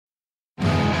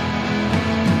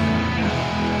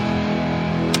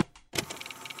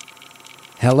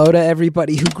Hello to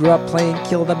everybody who grew up playing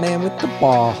Kill the Man with the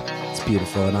Ball. It's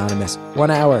beautiful, Anonymous. 1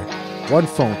 hour, one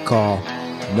phone call,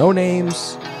 no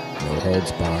names, no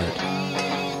holds barred.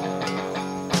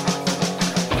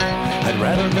 I'd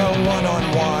rather go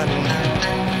one-on-one.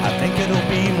 I think it'll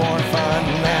be more fun,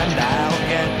 and I'll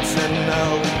get to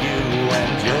know you,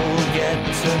 and you'll get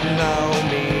to know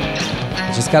me.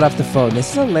 I just got off the phone.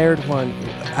 This is a layered one.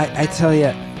 I tell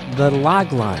you, the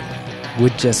log line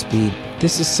would just be,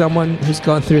 this is someone who's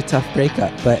gone through a tough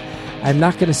breakup, but I'm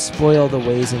not going to spoil the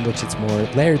ways in which it's more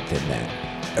layered than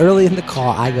that. Early in the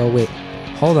call, I go, wait,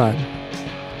 hold on.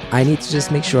 I need to just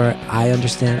make sure I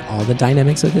understand all the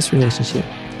dynamics of this relationship.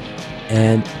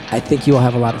 And I think you will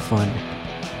have a lot of fun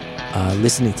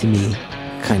listening to me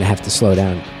kind of have to slow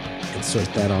down and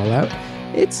sort that all out.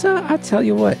 It's, I'll tell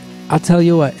you what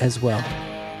as well.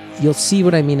 You'll see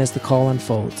what I mean as the call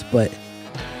unfolds, but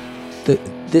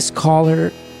this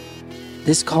caller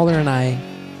and I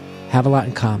have a lot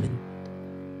in common.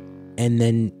 And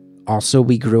then also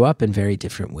we grew up in very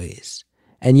different ways.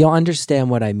 And you'll understand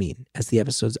what I mean as the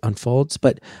episode unfolds.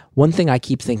 But one thing I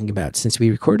keep thinking about since we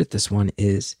recorded this one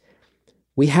is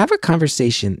we have a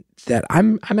conversation that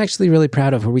I'm actually really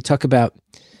proud of, where we talk about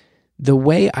the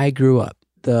way I grew up,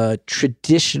 the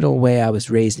traditional way I was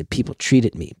raised, that people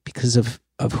treated me because of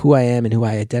who I am and who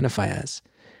I identify as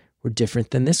were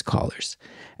different than this caller's.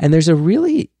 And there's a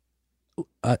really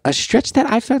a stretch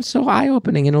that I found so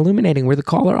eye-opening and illuminating where the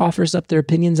caller offers up their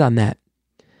opinions on that.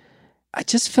 I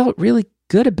just felt really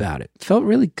good about it. Felt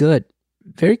really good.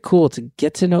 Very cool to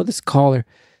get to know this caller,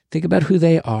 think about who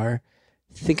they are,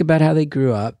 think about how they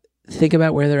grew up, think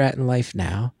about where they're at in life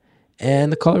now.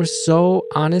 And the caller was so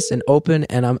honest and open,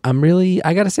 and I'm really,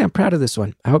 I gotta say, I'm proud of this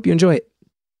one. I hope you enjoy it.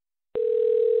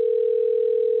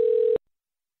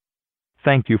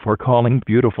 Thank you for calling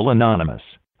Beautiful Anonymous.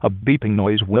 A beeping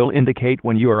noise will indicate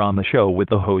when you are on the show with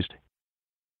the host.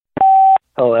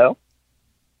 Hello?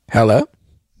 Hello?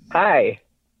 Hi.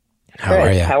 How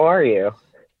are you? How are you?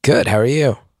 Good. How are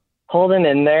you? Holding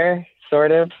in there,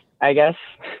 sort of, I guess.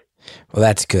 Well,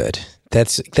 that's good.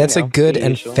 That's a good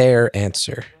and fair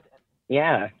answer.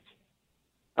 Yeah.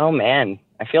 Oh, man.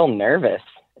 I feel nervous.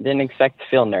 I didn't expect to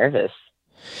feel nervous.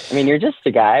 I mean, you're just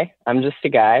a guy. I'm just a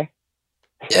guy.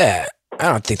 Yeah. I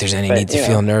don't think there's any need to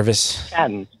feel nervous.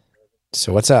 Chatting.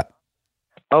 So what's up?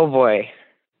 Oh, boy,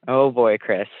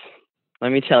 Chris.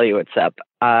 Let me tell you what's up.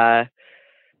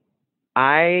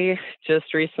 I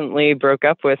just recently broke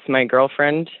up with my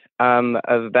girlfriend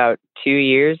of about 2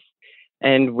 years,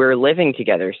 and we're living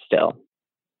together still.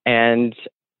 And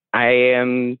I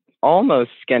am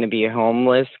almost going to be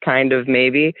homeless, kind of,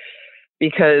 maybe,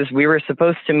 because we were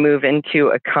supposed to move into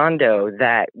a condo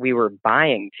that we were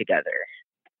buying together.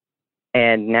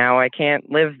 And now I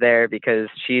can't live there because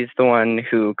she's the one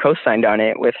who co-signed on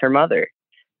it with her mother.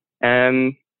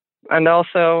 And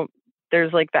also,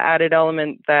 there's like the added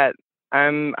element that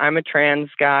I'm a trans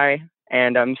guy,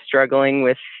 and I'm struggling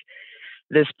with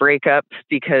this breakup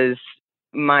because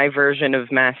my version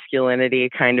of masculinity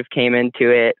kind of came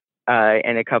into it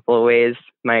in a couple of ways.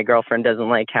 My girlfriend doesn't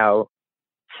like how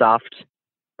soft,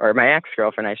 or my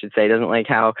ex-girlfriend, I should say, doesn't like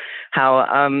how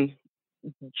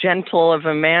gentle of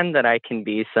a man that I can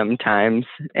be sometimes,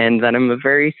 and that I'm a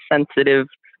very sensitive,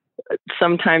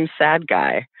 sometimes sad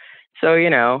guy. So,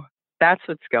 that's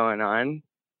what's going on.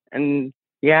 And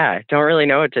yeah, I don't really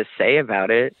know what to say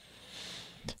about it.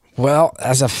 Well,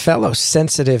 as a fellow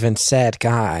sensitive and sad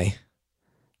guy,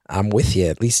 I'm with you,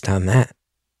 at least on that.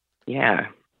 Yeah.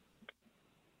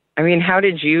 I mean, how do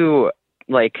you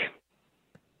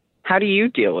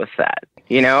deal with that?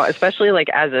 Especially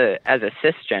as a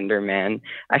cisgender man,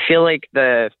 I feel like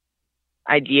the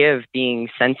idea of being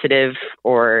sensitive,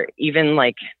 or even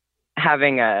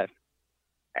having I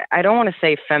don't want to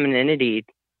say femininity.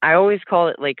 I always call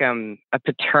it a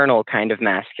paternal kind of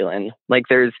masculine.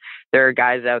 There are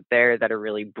guys out there that are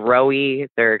really bro-y.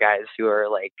 There are guys who are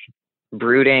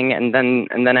brooding. And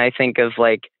then I think of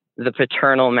the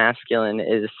paternal masculine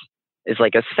is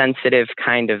like a sensitive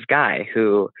kind of guy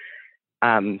who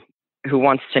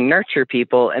wants to nurture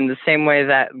people in the same way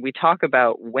that we talk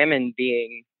about women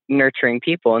being nurturing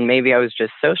people. And maybe I was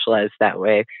just socialized that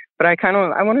way, but I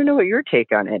want to know what your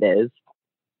take on it is.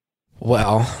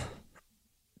 Well,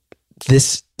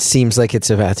 this seems like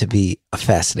it's about to be a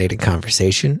fascinating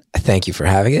conversation. I thank you for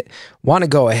having it. Want to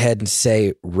go ahead and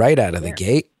say right out of the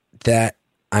gate that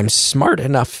I'm smart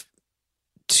enough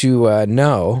to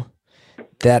know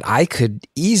that I could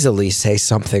easily say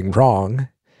something wrong.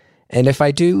 And if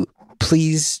I do,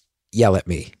 please yell at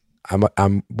me.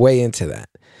 I'm way into that.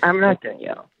 I'm not going to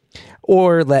yell.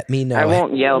 Or let me know. I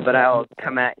won't yell, but I'll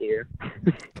come at you.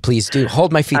 Please do.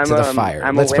 Hold my feet to the fire.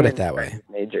 I'm Let's a put it women's that way. studies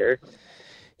major.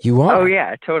 You are? Oh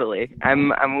yeah, totally.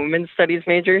 I'm a women's studies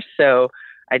major, so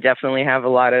I definitely have a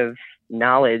lot of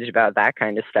knowledge about that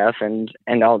kind of stuff, and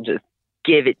I'll just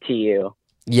give it to you.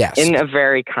 Yes. In a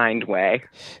very kind way.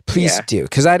 Please do,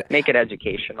 because make it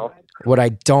educational. What I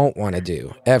don't want to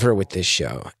do ever with this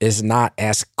show is not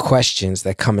ask questions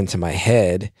that come into my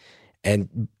head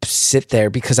and sit there,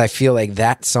 because I feel like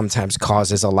that sometimes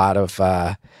causes a lot of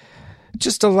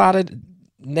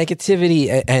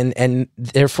negativity, and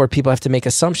therefore people have to make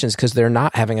assumptions because they're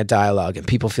not having a dialogue and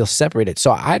people feel separated.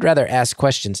 So I'd rather ask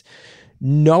questions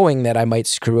knowing that I might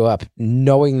screw up,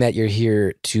 knowing that you're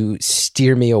here to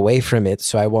steer me away from it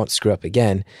so I won't screw up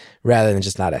again, rather than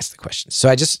just not ask the questions. So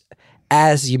I just,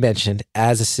 as you mentioned,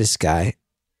 as a cis guy,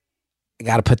 I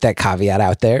got to put that caveat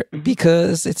out there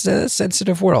because it's a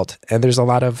sensitive world and there's a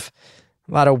lot of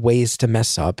ways to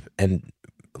mess up and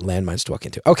landmines to walk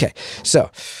into. Okay,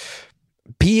 so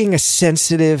being a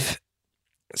sensitive,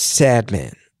 sad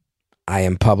man, I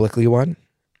am publicly one.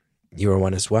 You are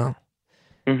one as well.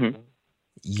 Mm-hmm.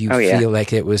 You feel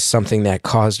like it was something that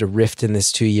caused a rift in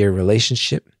this 2-year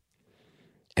relationship,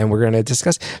 and we're going to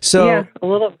discuss. So, yeah, a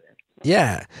little bit.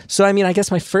 Yeah. So, I mean, I guess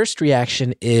my first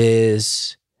reaction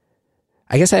is,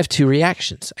 I guess I have two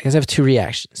reactions.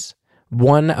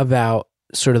 One about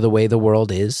sort of the way the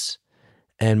world is,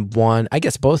 and one, I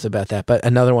guess both about that, but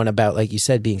another one about, like you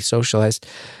said, being socialized.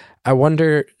 I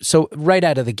wonder, so right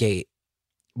out of the gate,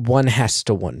 one has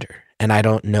to wonder, and I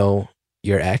don't know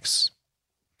your ex.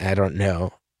 I don't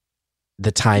know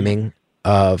the timing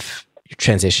of your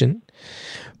transition.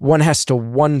 One has to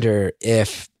wonder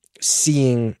if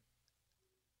seeing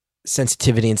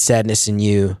sensitivity and sadness in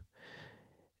you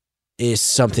is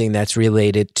something that's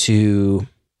related to,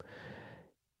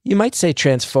 you might say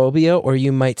transphobia, or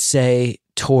you might say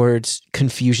towards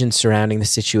confusion surrounding the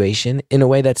situation in a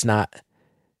way that's not.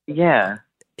 Yeah.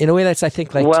 In a way that's, I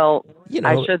think, like, well, you know,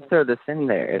 I should throw this in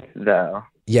there though.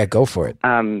 Yeah, go for it.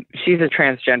 She's a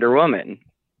transgender woman,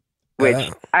 which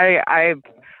I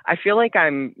feel like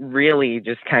I'm really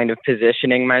just kind of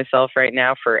positioning myself right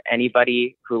now for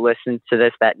anybody who listens to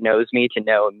this that knows me to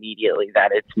know immediately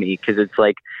that it's me. Because it's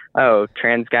like, oh,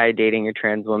 trans guy dating a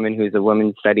trans woman who's a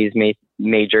women's studies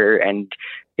major and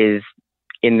is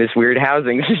in this weird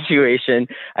housing situation.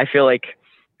 I feel like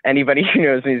anybody who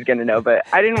knows me is going to know, but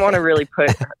I didn't want to really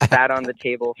put that on the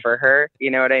table for her.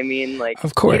 You know what I mean? Like,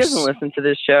 of course, she doesn't listen to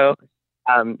this show.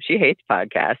 She hates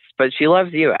podcasts, but she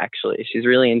loves you, actually. She's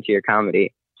really into your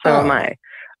comedy. So am I.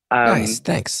 Nice,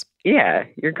 thanks. Yeah,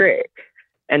 you're great.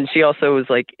 And she also was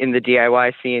like in the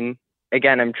DIY scene.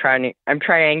 Again, I'm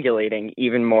triangulating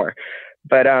even more.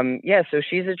 But yeah, so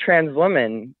she's a trans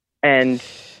woman, and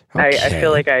okay. I feel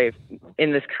like I,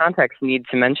 in this context, need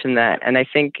to mention that. And I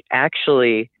think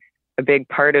actually a big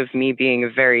part of me being a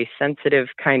very sensitive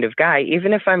kind of guy,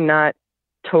 even if I'm not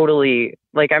totally,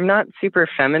 like, I'm not super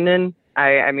feminine.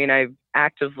 I mean, I've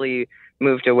actively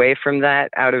moved away from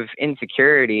that out of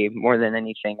insecurity more than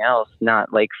anything else,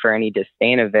 not like for any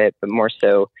disdain of it, but more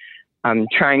so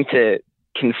trying to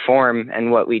conform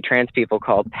and what we trans people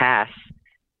call pass,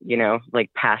 you know, like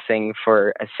passing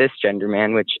for a cisgender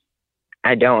man, which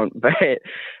I don't,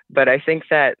 but I think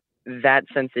that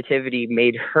sensitivity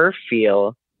made her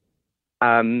feel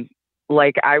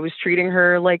like I was treating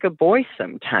her like a boy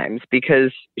sometimes,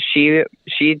 because she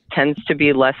tends to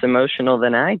be less emotional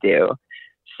than I do.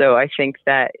 So I think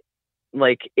that,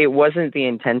 like, it wasn't the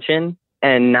intention,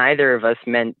 and neither of us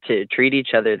meant to treat each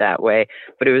other that way,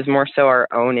 but it was more so our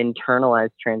own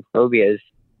internalized transphobias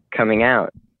coming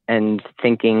out and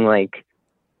thinking, like,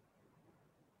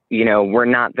 you know, we're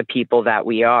not the people that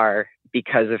we are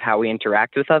because of how we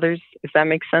interact with others, if that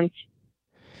makes sense.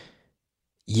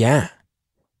 Yeah.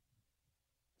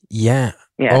 Yeah.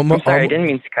 Yeah. I'm sorry, I didn't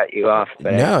mean to cut you off.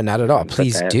 But no, not at all.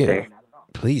 Please do.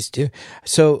 Please do.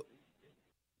 So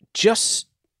just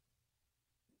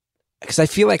because I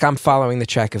feel like I'm following the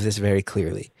track of this very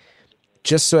clearly,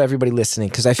 just so everybody listening,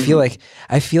 because I feel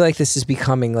like this is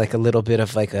becoming like a little bit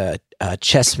of like a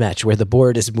chess match where the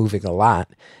board is moving a lot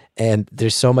and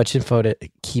there's so much info to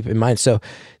keep in mind. So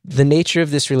the nature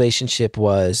of this relationship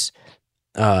was,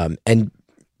 and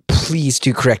please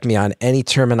do correct me on any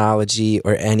terminology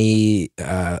or any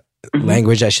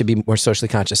language I should be more socially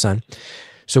conscious on.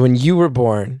 So when you were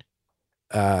born,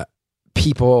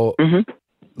 people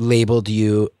labeled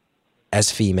you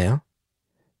as female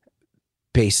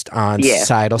based on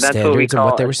societal standards and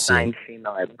what they were seeing. Signed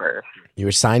female at birth. You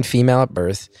were signed female at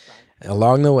birth.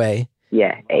 Along the way,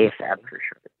 AFAB for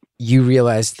sure. You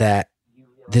realized that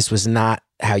this was not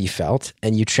how you felt,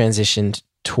 and you transitioned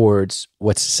towards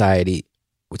what society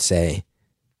would say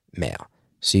male.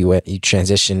 So you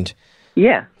transitioned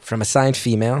from assigned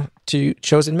female to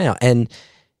chosen male. And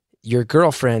your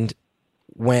girlfriend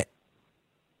went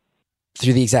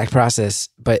through the exact process,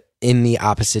 but in the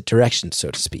opposite direction,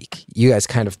 so to speak. You guys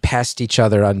kind of passed each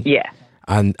other on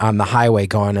the highway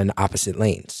going in opposite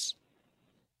lanes.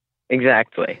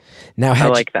 Exactly. Now, I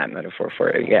like that metaphor for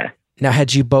it, yeah. Now,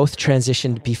 had you both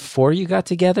transitioned before you got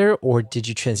together, or did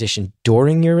you transition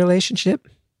during your relationship?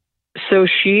 So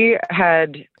she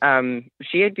had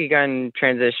begun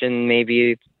transition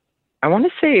maybe, I want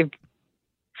to say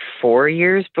 4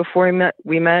 years before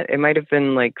we met. It might have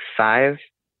been like 5.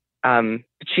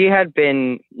 She had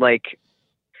been like,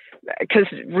 because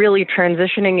really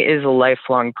transitioning is a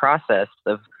lifelong process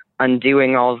of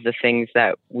undoing all of the things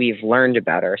that we've learned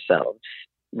about ourselves,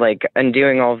 like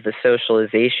undoing all of the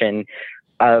socialization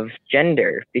of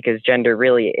gender, because gender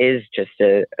really is just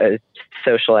a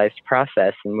socialized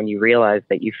process. And when you realize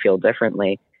that you feel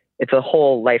differently, it's a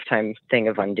whole lifetime thing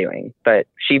of undoing. But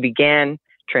she began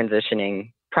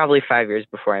transitioning probably 5 years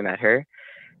before I met her.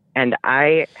 And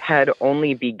I had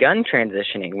only begun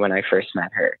transitioning when I first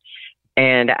met her.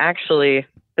 And actually,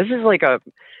 this is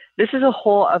a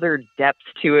whole other depth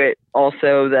to it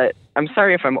also, that I'm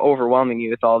sorry if I'm overwhelming you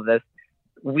with all of this.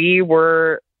 We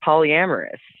were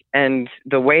polyamorous. And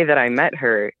the way that I met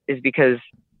her is because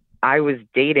I was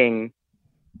dating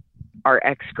our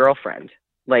ex-girlfriend.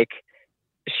 Like,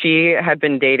 she had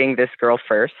been dating this girl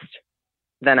first.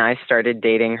 Then I started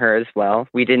dating her as well.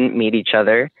 We didn't meet each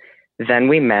other. Then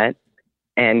we met,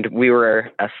 and we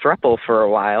were a throuple for a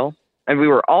while. And we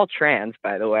were all trans,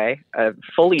 by the way, a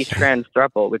fully trans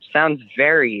throuple, which sounds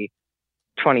very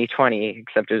 2020,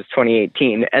 except it was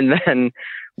 2018. And then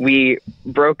we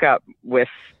broke up with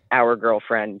our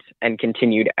girlfriend and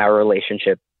continued our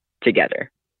relationship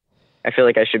together. I feel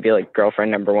like I should be like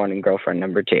girlfriend number 1 and girlfriend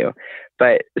number 2.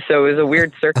 But so it was a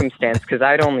weird circumstance because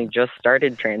I'd only just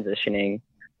started transitioning.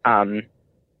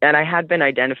 And I had been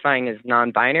identifying as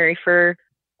non-binary for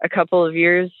a couple of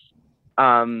years.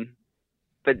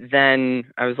 But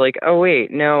then I was like, oh,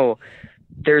 wait, no,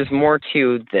 there's more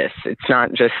to this. It's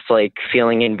not just like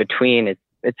feeling in between.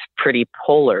 It's pretty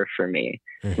polar for me,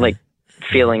 like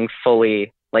feeling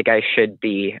fully like I should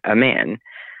be a man.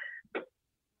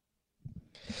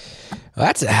 Well,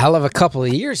 that's a hell of a couple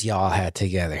of years y'all had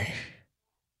together.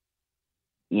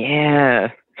 Yeah.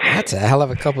 That's a hell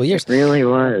of a couple of years. It really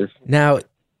was. Now,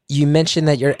 you mentioned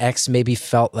that your ex maybe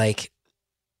felt like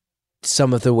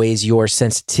some of the ways your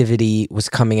sensitivity was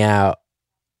coming out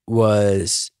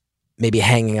was maybe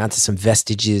hanging on to some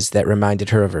vestiges that reminded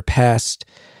her of her past.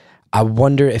 I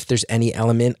wonder if there's any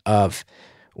element of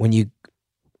when you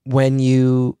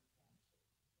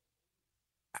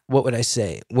what would I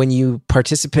say? When you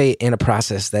participate in a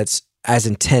process that's as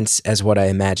intense as what I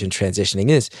imagine transitioning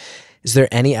is there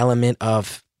any element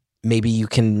of maybe you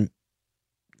can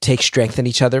take strength in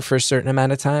each other for a certain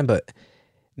amount of time, but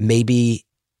maybe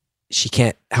she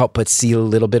can't help but see a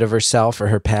little bit of herself or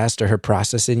her past or her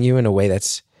process in you in a way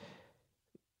that's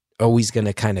always going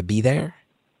to kind of be there?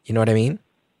 You know what I mean?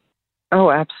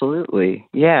 Oh, absolutely.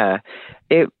 Yeah.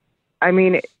 It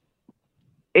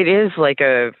is like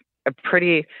a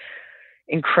pretty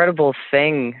incredible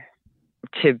thing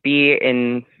to be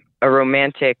in a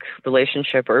romantic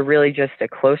relationship, or really just a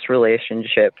close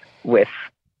relationship with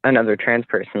another trans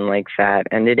person like that.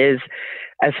 And it is,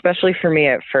 especially for me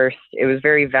at first, it was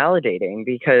very validating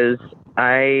because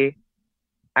I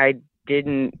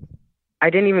didn't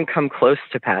even come close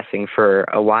to passing for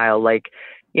a while. Like,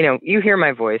 you know, you hear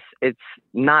my voice, it's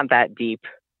not that deep.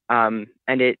 And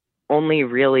it only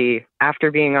really,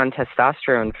 after being on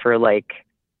testosterone for like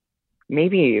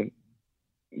maybe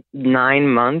 9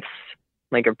 months,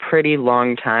 like a pretty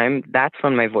long time, that's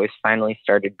when my voice finally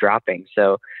started dropping.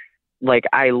 So like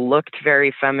I looked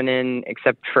very feminine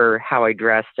except for how I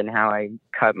dressed and how I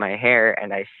cut my hair,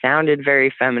 and I sounded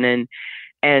very feminine.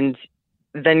 And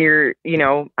then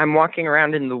I'm walking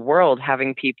around in the world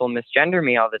having people misgender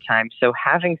me all the time. So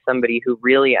having somebody who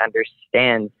really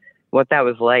understands what that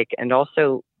was like, and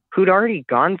also who'd already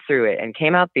gone through it and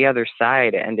came out the other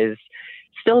side and is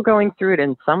still going through it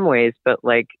in some ways, but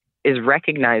like is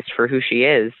recognized for who she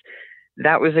is,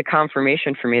 that was a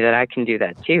confirmation for me that I can do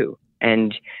that too.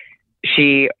 And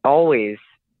she always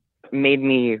made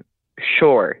me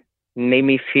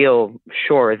feel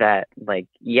sure that like,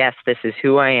 yes, this is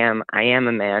who I am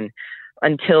a man,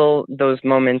 until those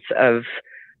moments of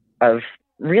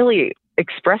really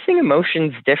expressing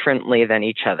emotions differently than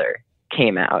each other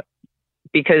came out,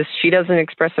 because she doesn't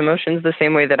express emotions the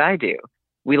same way that I do.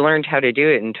 We learned how to do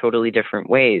it in totally different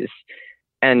ways.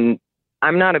 And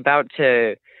I'm not about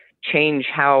to change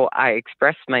how I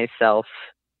express myself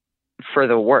for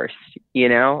the worst, you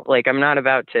know? Like, I'm not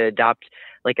about to adopt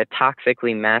like a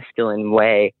toxically masculine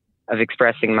way of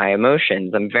expressing my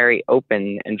emotions. I'm very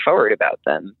open and forward about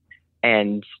them,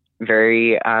 and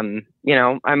very, you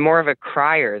know, I'm more of a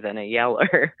crier than a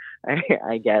yeller,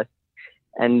 I guess.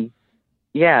 And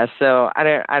yeah, so I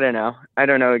don't know. I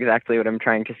don't know exactly what I'm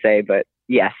trying to say, but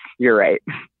yes, you're right.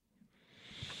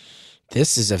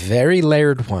 This is a very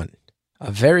layered one.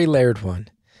 A very layered one.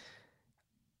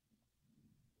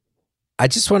 I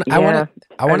just want. Yeah,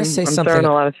 I want to say I'm something. throwing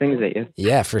a lot of things at you.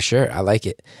 Yeah, for sure. I like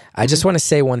it. I just want to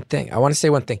say one thing. I want to say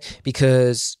one thing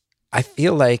because I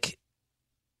feel like,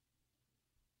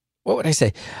 what would I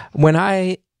say? When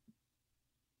I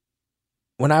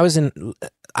was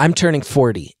I'm turning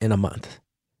 40 in a month.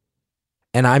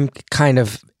 And I'm kind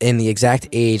of in the exact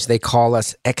age, they call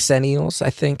us Xennials, I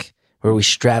think, where we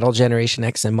straddle Generation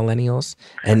X and Millennials.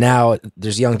 And now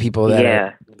there's young people that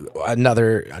are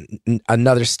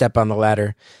another step on the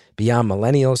ladder beyond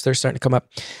Millennials. They're starting to come up.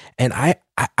 And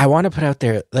I want to put out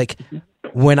there, like,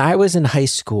 when I was in high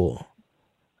school,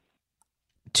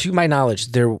 to my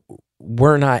knowledge, there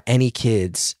were not any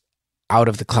kids out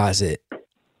of the closet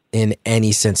in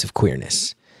any sense of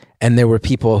queerness. And there were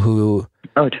people who...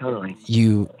 Oh, totally.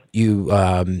 You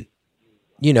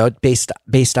know,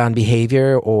 based on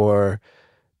behavior or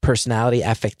personality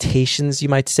affectations, you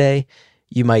might say,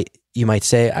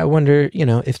 I wonder, you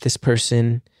know, if this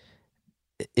person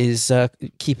is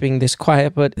keeping this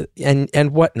quiet, but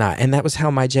and whatnot. And that was how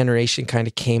my generation kind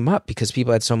of came up, because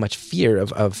people had so much fear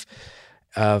of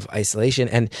isolation.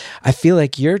 And I feel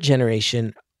like your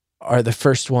generation are the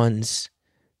first ones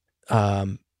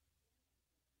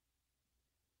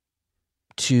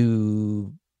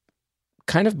to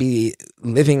kind of be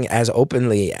living as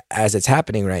openly as it's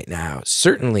happening right now.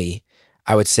 Certainly,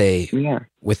 I would say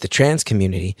with the trans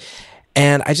community.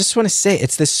 And I just want to say,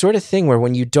 it's this sort of thing where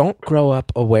when you don't grow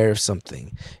up aware of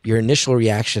something, your initial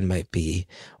reaction might be,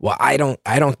 well, I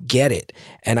don't get it.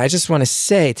 And I just want to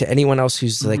say to anyone else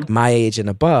who's like my age and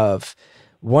above,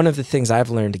 one of the things I've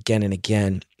learned again and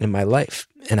again in my life,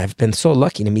 and I've been so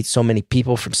lucky to meet so many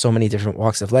people from so many different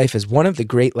walks of life, is one of the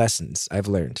great lessons I've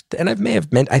learned. And I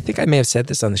think I may have said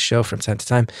this on the show from time to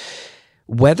time.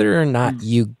 Whether or not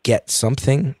you get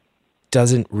something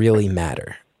doesn't really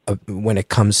matter when it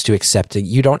comes to accepting.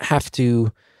 You don't have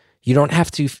to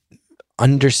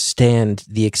understand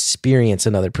the experience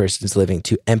another person's living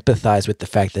to empathize with the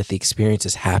fact that the experience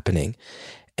is happening.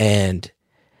 And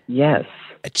yes,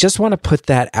 I just want to put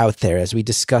that out there as we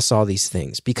discuss all these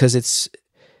things, because it's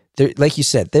there, like you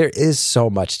said, there is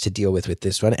so much to deal with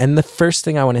this one. And the first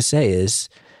thing I want to say is,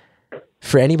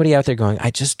 for anybody out there going, I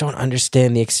just don't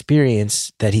understand the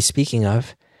experience that he's speaking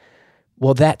of.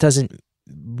 Well, that doesn't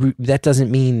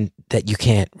mean that you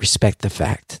can't respect the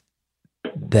fact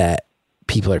that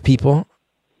people are people.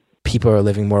 People are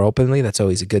living more openly. That's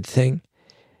always a good thing.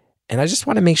 And I just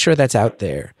want to make sure that's out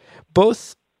there,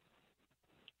 both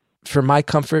for my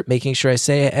comfort, making sure I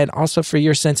say it, and also for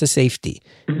your sense of safety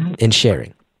in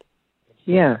sharing.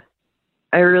 Yeah,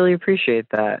 I really appreciate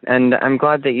that. And I'm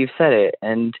glad that you've said it.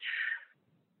 And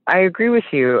I agree with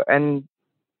you. And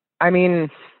I mean,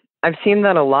 I've seen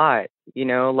that a lot, you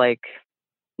know, like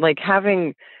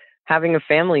having a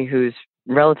family who's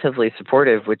relatively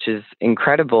supportive, which is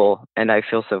incredible. And I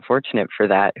feel so fortunate for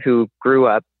that, who grew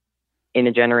up in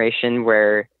a generation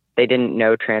where they didn't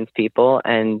know trans people,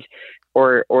 and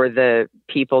or the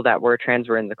people that were trans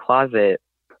were in the closet,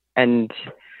 and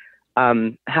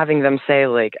having them say,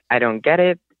 like, I don't get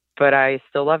it, but I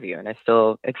still love you and I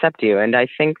still accept you. And I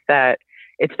think that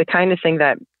it's the kind of thing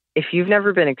that if you've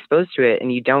never been exposed to it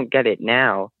and you don't get it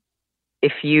now,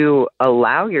 if you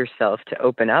allow yourself to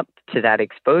open up to that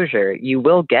exposure, you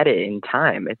will get it in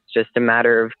time. It's just a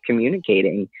matter of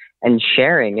communicating and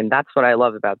sharing. And that's what I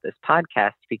love about this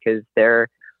podcast, because there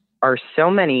are so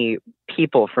many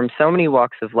people from so many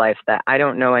walks of life that I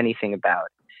don't know anything about.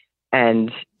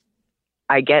 And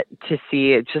I get to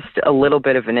see just a little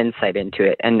bit of an insight into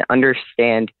it and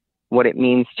understand what it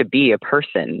means to be a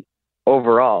person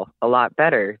overall a lot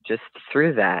better just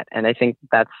through that. And I think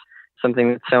that's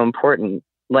something that's so important.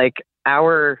 Like,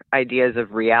 our ideas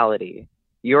of reality,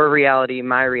 your reality,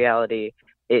 my reality,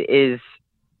 it is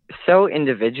so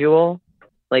individual.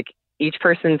 Like, each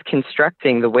person's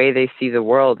constructing the way they see the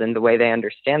world and the way they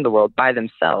understand the world by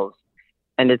themselves.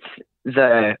 And it's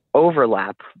the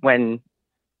overlap when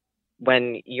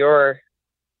your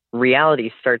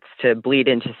reality starts to bleed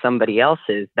into somebody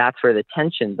else's, that's where the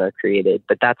tensions are created.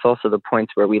 But that's also the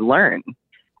points where we learn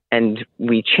and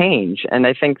we change. And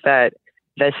I think that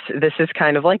this is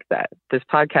kind of like that. This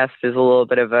podcast is a little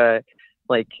bit of a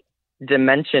like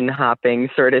dimension hopping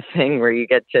sort of thing where you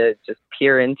get to just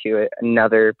peer into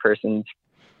another person's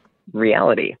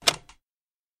reality.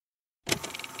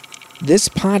 This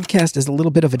podcast is a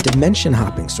little bit of a dimension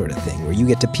hopping sort of thing where you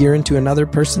get to peer into another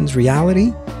person's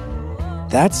reality.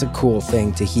 That's a cool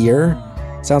thing to hear.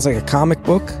 Sounds like a comic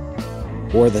book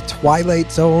or the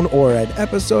Twilight Zone or an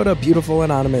episode of Beautiful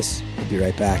Anonymous. We'll be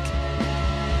right back.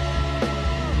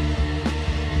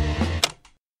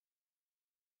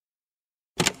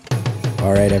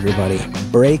 All right, everybody,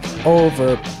 break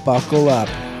over, buckle up,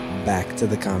 back to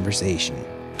the conversation.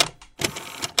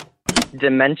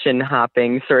 Dimension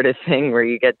hopping sort of thing where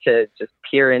you get to just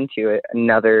peer into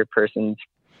another person's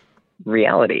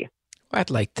reality. I'd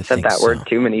like to said think that so. word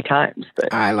too many times,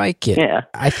 but I like it. Yeah.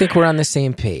 I think we're on the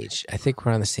same page.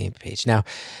 Now,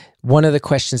 one of the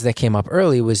questions that came up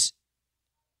early was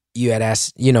you had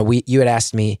asked, you had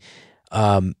asked me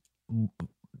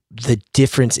the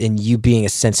difference in you being a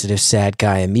sensitive, sad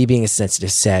guy and me being a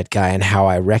sensitive, sad guy and how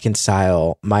I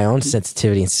reconcile my own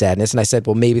sensitivity and sadness. And I said,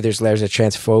 well, maybe there's layers of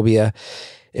transphobia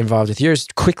involved with yours.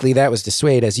 Quickly, that was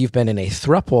dissuaded as you've been in a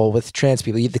thruple with trans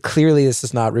people. Clearly, this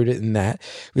is not rooted in that.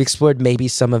 We explored maybe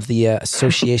some of the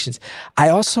associations. I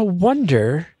also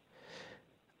wonder,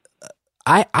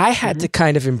 I had to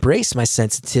kind of embrace my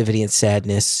sensitivity and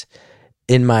sadness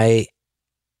in my,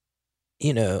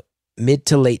 mid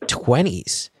to late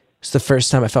 20s. It's the first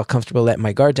time I felt comfortable letting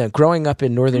my guard down. Growing up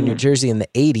in northern New Jersey in the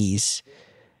 80s,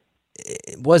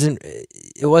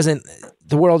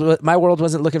 my world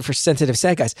wasn't looking for sensitive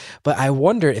sad guys. But I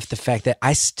wonder if the fact that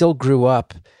I still grew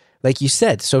up, like you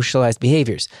said, socialized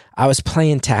behaviors. I was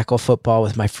playing tackle football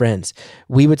with my friends.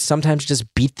 We would sometimes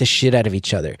just beat the shit out of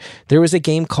each other. There was a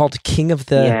game called King of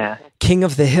the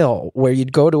Hill, where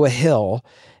you'd go to a hill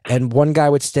and one guy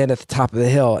would stand at the top of the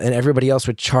hill and everybody else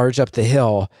would charge up the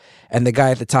hill. And the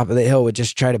guy at the top of the hill would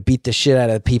just try to beat the shit out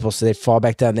of the people so they'd fall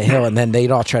back down the hill, and then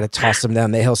they'd all try to toss them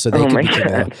down the hill so they could be king of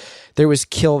the hill. There was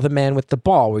Kill the Man with the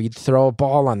Ball, where you'd throw a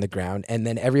ball on the ground, and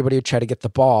then everybody would try to get the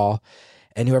ball,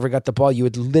 and whoever got the ball, you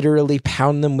would literally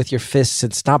pound them with your fists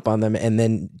and stomp on them, and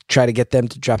then try to get them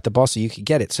to drop the ball so you could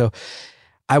get it. So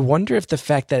I wonder if the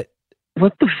fact that...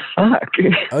 What the fuck?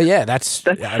 Oh, yeah, that's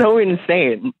so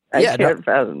insane. I can't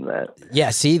fathom that. Yeah,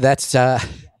 see, that's the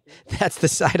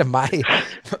side of my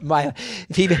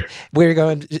people. We're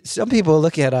going. Some people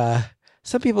look at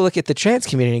the trans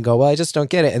community and go, "Well, I just don't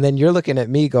get it." And then you're looking at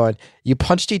me going, "You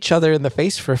punched each other in the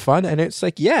face for fun," and it's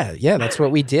like, yeah, that's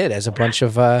what we did as a bunch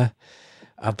of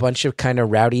kind of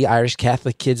rowdy Irish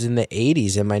Catholic kids in the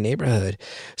 80s in my neighborhood.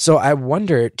 So I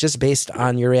wonder, just based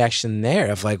on your reaction there,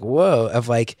 of like, whoa, of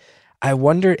like, I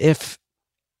wonder if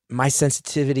my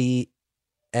sensitivity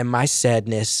and my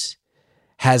sadness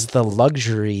has the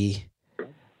luxury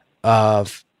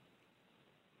of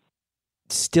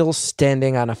still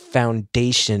standing on a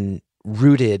foundation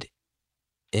rooted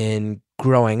in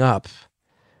growing up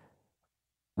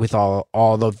with all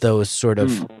of those sort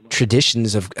of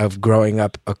traditions of growing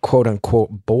up a quote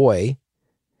unquote boy.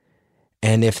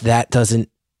 And if that doesn't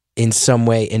in some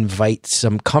way invite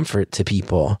some comfort to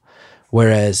people,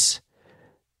 whereas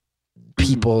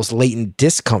people's latent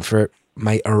discomfort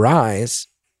might arise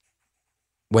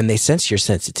when they sense your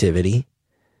sensitivity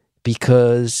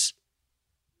because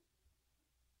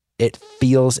it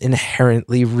feels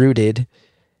inherently rooted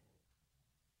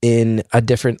in a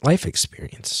different life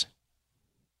experience.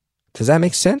 Does that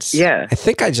make sense? Yeah. I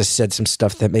think I just said some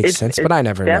stuff that makes sense, but I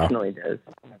never know. It definitely does.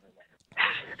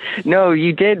 No,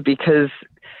 you did, because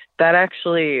that's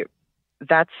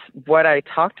what I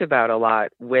talked about a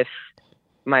lot with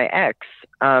my ex.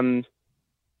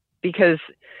 Because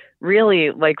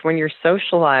really, like, when you're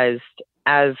socialized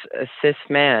as a cis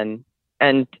man,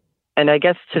 and I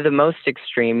guess to the most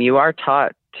extreme, you are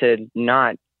taught to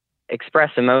not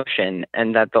express emotion,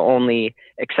 and that the only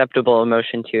acceptable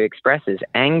emotion to express is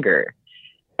anger.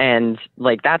 And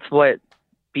like, that's what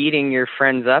beating your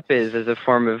friends up is, as a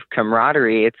form of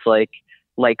camaraderie. It's like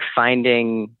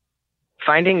finding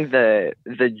the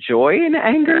joy in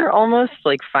anger, almost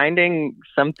like finding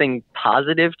something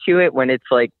positive to it, when it's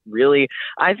like, really,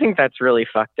 I think that's really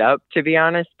fucked up, to be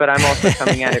honest. But I'm also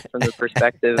coming at it from the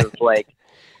perspective of like,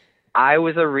 I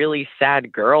was a really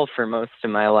sad girl for most of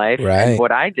my life. Right. And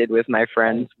what I did with my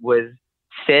friends was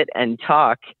sit and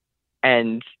talk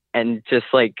and just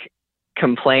like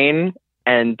complain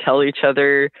and tell each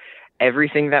other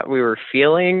everything that we were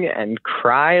feeling and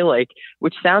cry, like,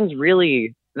 which sounds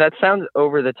really, that sounds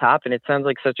over the top, and it sounds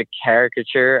like such a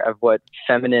caricature of what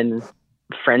feminine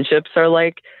friendships are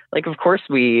like. Like, of course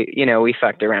we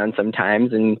fucked around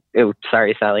sometimes, and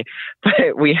sorry, Sally,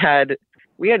 but we had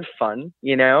we had fun,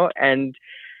 you know, and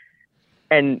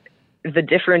the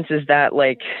difference is that,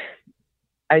 like,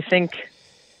 I think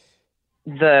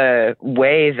the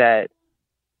way that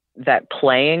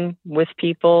playing with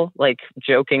people, like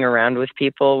joking around with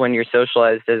people when you're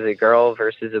socialized as a girl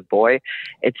versus a boy,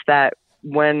 it's that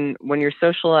when you're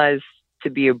socialized to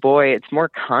be a boy, it's more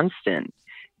constant.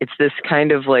 It's this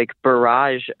kind of like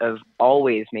barrage of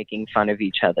always making fun of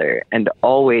each other and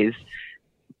always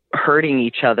hurting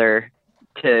each other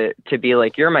to be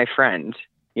like, you're my friend,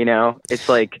 you know? It's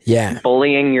like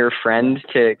bullying your friend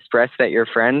to express that you're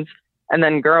friends. And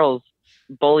then girls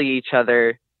bully each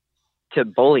other to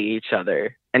bully each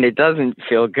other, and it doesn't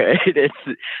feel good.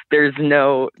 There's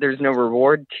no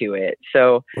reward to it.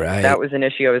 So that was an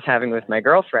issue I was having with my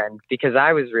girlfriend, because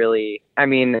I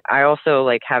also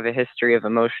like have a history of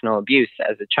emotional abuse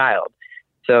as a child.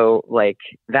 So like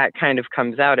that kind of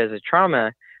comes out as a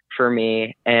trauma for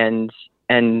me. And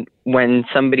when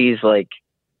somebody's like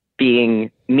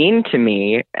being mean to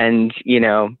me and, you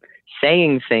know,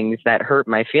 saying things that hurt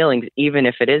my feelings, even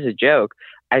if it is a joke,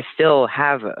 I still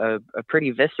have a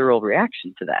pretty visceral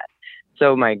reaction to that.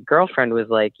 So my girlfriend was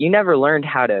like, you never learned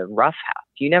how to roughhouse.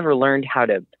 You never learned how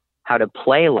to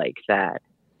play like that.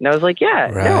 And I was like,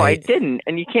 yeah, no, I didn't.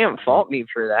 And you can't fault me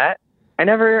for that. I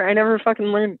never fucking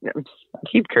learned. I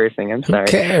keep cursing. I'm sorry.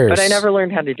 Who cares? But I never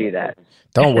learned how to do that.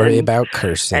 Don't worry about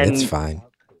cursing. It's fine.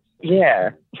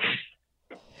 Yeah.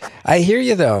 I hear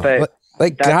you though. But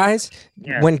like guys,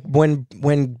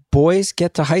 when boys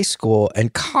get to high school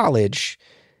and college,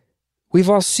 we've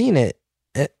all seen it.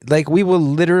 Like we will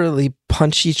literally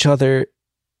punch each other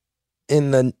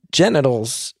in the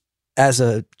genitals as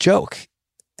a joke,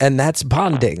 and that's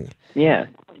bonding. Yeah.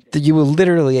 You will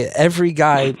literally, every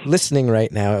guy listening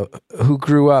right now who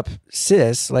grew up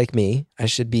cis like me, I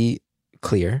should be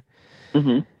clear.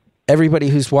 Mm-hmm. Everybody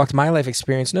who's walked my life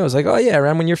experience knows, like, oh yeah,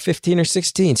 around when you're 15 or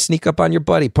 16, sneak up on your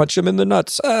buddy, punch him in the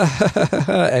nuts.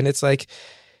 And it's like,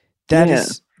 that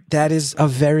is a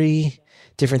very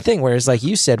different thing. Whereas like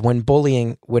you said, when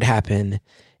bullying would happen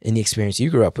in the experience you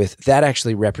grew up with, that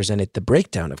actually represented the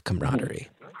breakdown of camaraderie.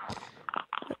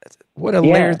 What a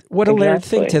layered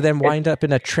thing to then wind up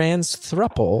in a trans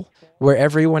throuple where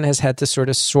everyone has had to sort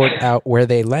of sort out where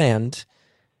they land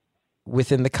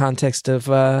within the context of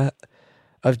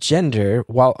gender,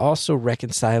 while also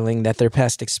reconciling that their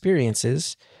past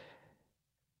experiences,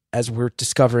 as we're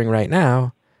discovering right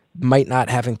now, might not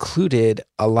have included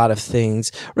a lot of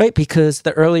things, right? Because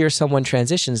the earlier someone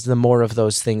transitions, the more of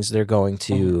those things they're going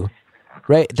to,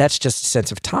 right? That's just a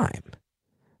sense of time,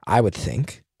 I would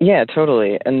think. Yeah,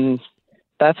 totally. And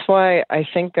that's why I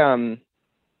think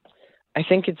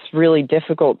it's really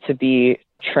difficult to be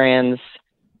trans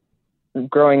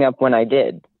growing up when I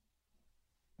did.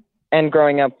 And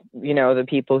growing up, you know, the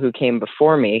people who came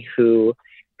before me who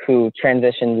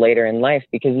transitioned later in life,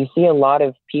 because you see a lot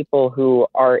of people who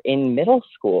are in middle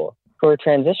school who are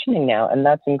transitioning now, and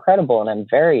that's incredible, and I'm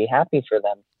very happy for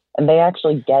them. And they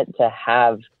actually get to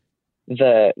have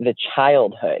the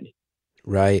childhood,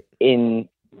 right? In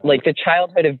like the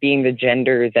childhood of being the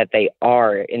gender that they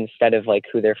are instead of like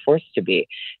who they're forced to be.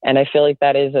 And I feel like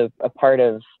that is a part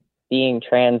of being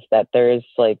trans, that there is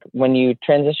like, when you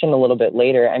transition a little bit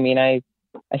later, I mean, I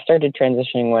started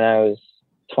transitioning when I was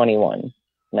 21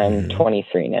 and I'm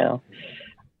 23 now,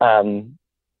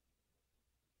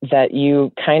 that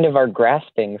you kind of are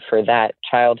grasping for that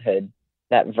childhood,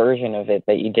 that version of it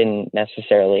that you didn't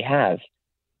necessarily have.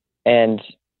 And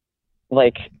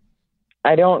like,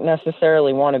 I don't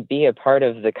necessarily want to be a part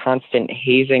of the constant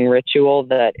hazing ritual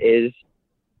that is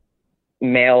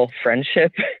male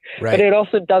friendship, right. But it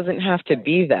also doesn't have to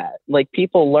be that. Like,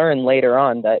 people learn later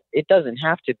on that it doesn't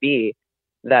have to be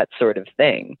that sort of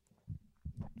thing.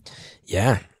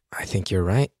 Yeah, I think you're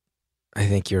right.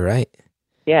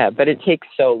 Yeah, but it takes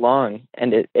so long,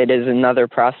 and it is another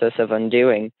process of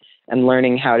undoing and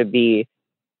learning how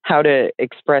to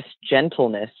express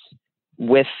gentleness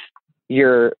with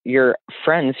your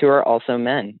friends who are also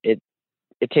men. It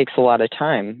takes a lot of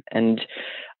time, and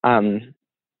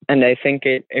I think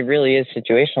it really is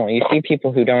situational. You see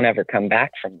people who don't ever come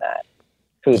back from that,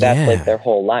 that's like their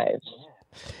whole lives.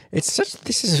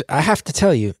 This is, I have to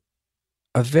tell you,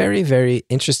 a very, very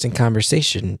interesting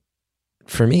conversation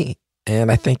for me.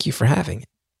 And I thank you for having it.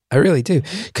 I really do.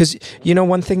 Because, you know,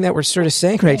 one thing that we're sort of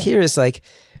saying right here is like,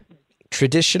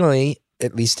 traditionally,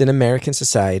 at least in American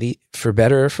society, for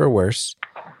better or for worse,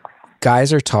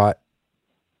 guys are taught,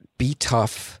 be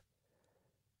tough,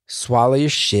 swallow your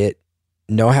shit,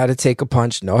 know how to take a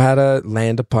punch, know how to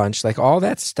land a punch, like all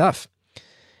that stuff.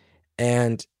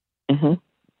 And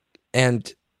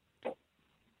and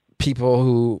people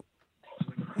who,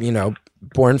 you know,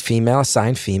 born female,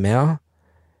 assigned female,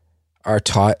 are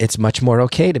taught it's much more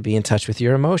okay to be in touch with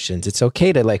your emotions. It's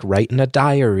okay to like write in a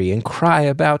diary and cry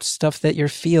about stuff that you're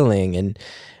feeling and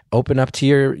open up to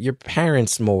your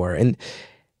parents more. And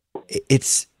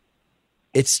it's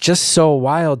just so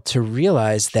wild to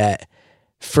realize that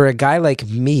for a guy like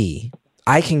me,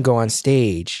 I can go on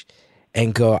stage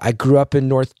and go, I grew up in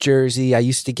North Jersey. I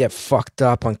used to get fucked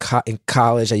up in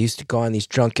college. I used to go on these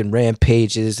drunken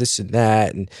rampages, this and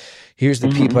that. And here's the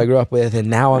people I grew up with. And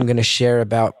now I'm going to share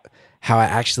about how I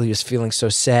actually was feeling so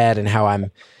sad and how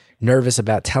I'm nervous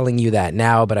about telling you that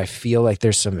now, but I feel like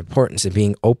there's some importance in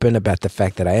being open about the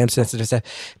fact that I am sensitive to that.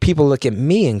 People look at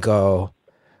me and go,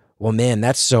 well, man,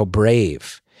 that's so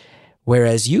brave.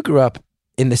 Whereas you grew up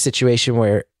in the situation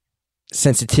where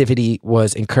sensitivity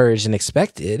was encouraged and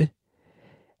expected,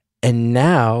 and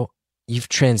now you've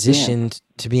transitioned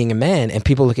to being a man, and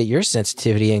people look at your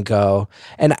sensitivity and go,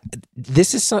 and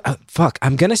this is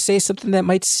I'm going to say something that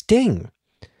might sting.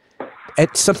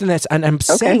 It's something that's, and I'm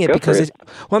saying it because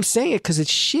I'm saying it because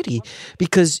it's shitty,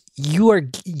 because you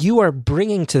are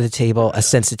bringing to the table a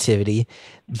sensitivity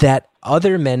that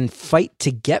other men fight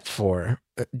to get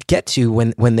to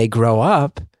when they grow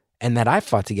up, and that I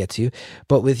fought to get to.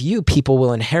 But with you, people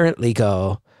will inherently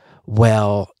go,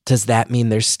 well, does that mean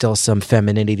there's still some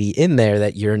femininity in there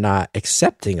that you're not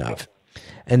accepting of?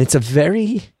 And it's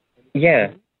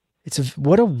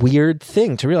what a weird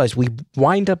thing to realize. We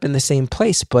wind up in the same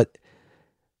place, but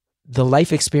the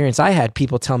life experience I had,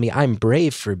 people tell me I'm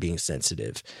brave for being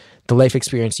sensitive. The life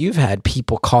experience you've had,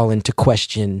 people call into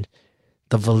question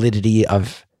the validity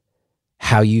of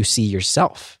how you see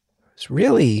yourself. It's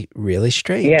really, really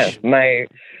strange. Yeah, my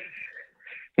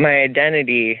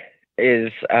identity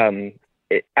is,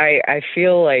 I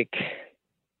feel like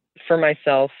for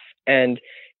myself and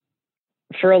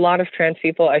for a lot of trans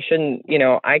people, I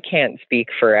can't speak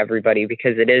for everybody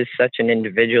because it is such an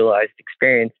individualized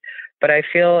experience. But I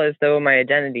feel as though my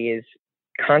identity is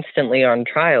constantly on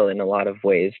trial in a lot of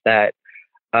ways, that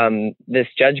this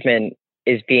judgment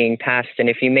is being passed. And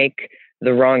if you make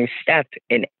the wrong step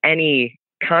in any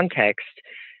context,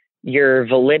 your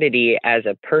validity as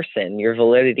a person, your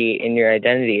validity in your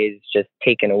identity is just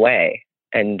taken away,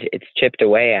 and it's chipped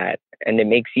away at, and it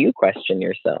makes you question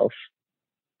yourself.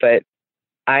 But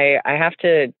I have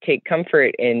to take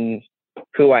comfort in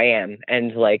who I am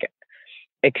and like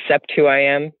accept who I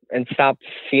am and stop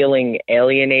feeling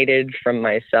alienated from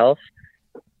myself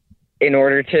in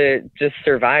order to just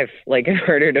survive, like in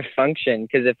order to function.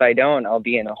 Because if I don't, I'll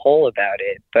be in a hole about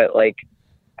it. But like,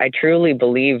 I truly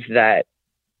believe that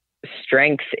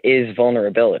strength is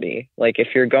vulnerability. Like if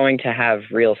you're going to have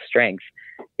real strength,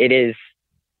 it is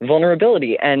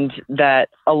vulnerability. And that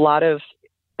a lot of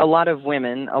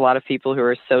women, a lot of people who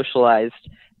are socialized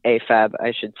AFAB,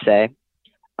 I should say,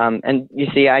 and you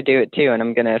see, I do it too, and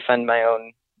I'm going to offend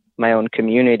my own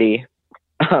community.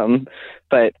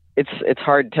 But it's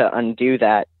hard to undo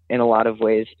that in a lot of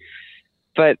ways.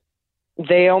 But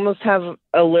they almost have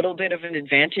a little bit of an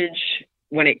advantage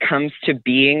when it comes to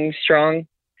being strong.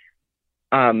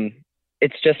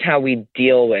 It's just how we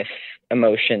deal with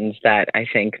emotions that I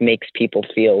think makes people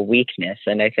feel weakness.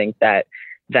 And I think that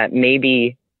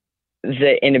maybe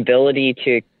the inability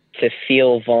to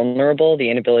feel vulnerable, the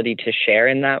inability to share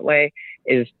in that way,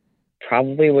 is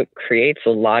probably what creates a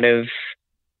lot of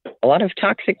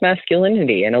toxic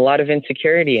masculinity and a lot of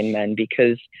insecurity in men,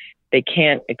 because they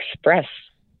can't express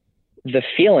the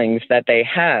feelings that they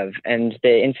have and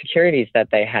the insecurities that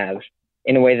they have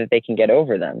in a way that they can get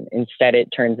over them. Instead, it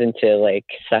turns into like,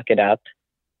 suck it up,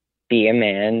 be a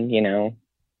man,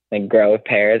 like grow a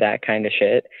pair, that kind of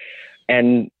shit.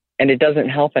 And it doesn't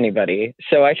help anybody.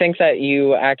 So I think that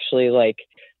you actually like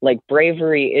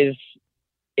bravery is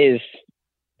a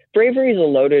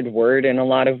loaded word in a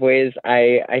lot of ways.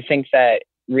 I think that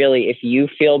really, if you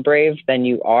feel brave, then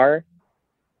you are,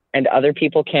 and other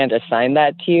people can't assign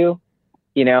that to you.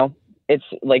 It's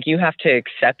like you have to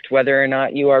accept whether or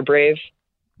not you are brave.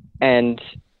 And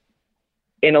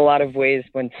in a lot of ways,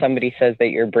 when somebody says that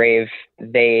you're brave,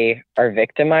 they are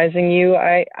victimizing you.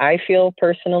 I feel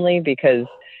personally, because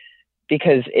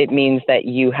it means that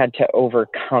you had to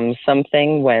overcome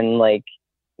something when like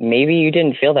maybe you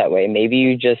didn't feel that way. Maybe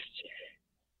you just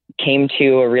came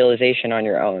to a realization on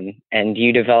your own and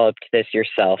you developed this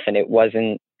yourself, and it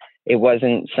wasn't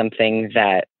something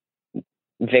that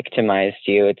victimized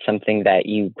you. It's something that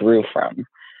you grew from.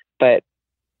 But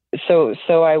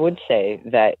so I would say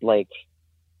that, like,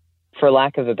 for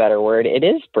lack of a better word, it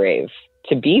is brave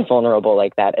to be vulnerable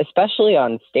like that, especially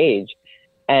on stage,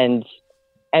 and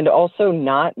also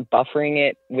not buffering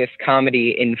it with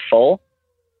comedy in full.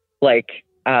 Like,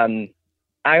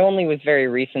 I only was very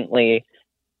recently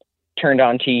turned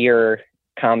on to your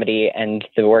comedy and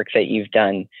the work that you've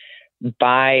done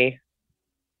by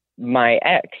my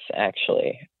ex,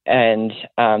 actually. And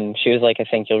she was like, I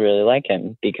think you'll really like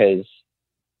him because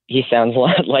he sounds a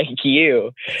lot like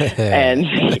you. And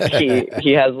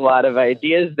he has a lot of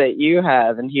ideas that you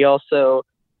have. And he also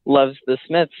loves the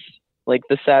Smiths, like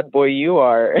the sad boy you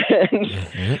are.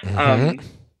 And,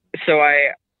 so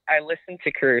I listened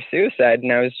to Career Suicide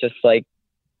and I was just like,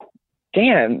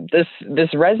 damn, this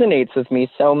resonates with me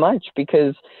so much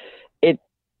because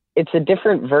it's a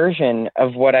different version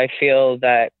of what I feel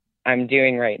that I'm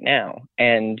doing right now.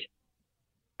 And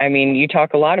I mean, you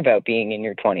talk a lot about being in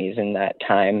your 20s in that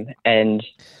time and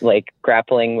like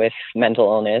grappling with mental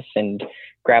illness and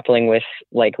grappling with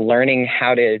like learning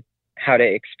how to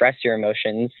express your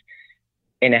emotions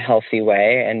in a healthy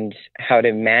way and how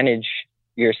to manage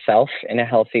yourself in a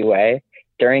healthy way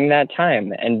during that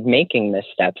time and making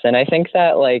missteps. And I think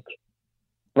that like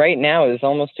right now is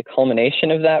almost a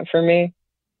culmination of that for me.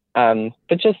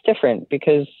 But just different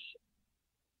because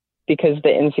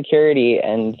the insecurity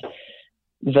and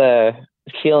the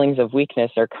feelings of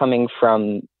weakness are coming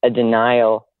from a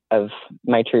denial of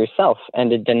my true self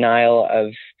and a denial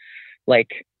of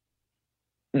like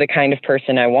the kind of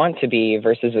person I want to be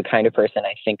versus the kind of person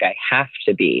I think I have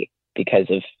to be because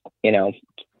of, you know,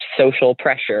 social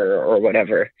pressure or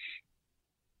whatever.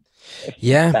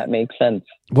 Yeah. That makes sense.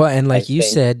 Well, and like you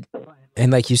said,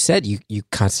 you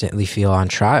constantly feel on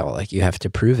trial, like you have to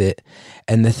prove it.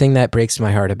 And the thing that breaks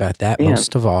my heart about that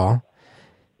most of all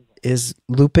is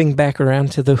looping back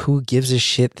around to the who gives a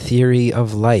shit theory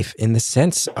of life in the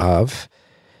sense of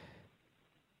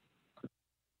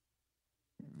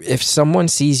if someone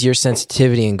sees your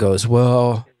sensitivity and goes,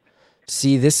 well,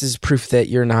 see, this is proof that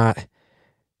you're not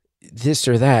this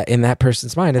or that in that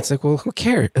person's mind. It's like, well, who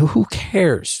cares? Who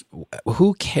cares?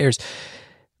 Who cares?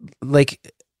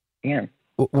 Like,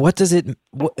 what does it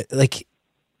like?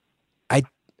 I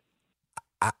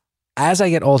as I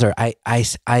get older, I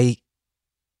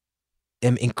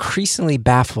am increasingly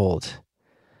baffled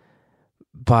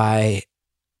by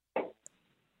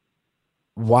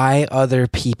why other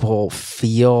people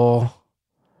feel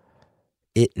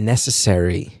it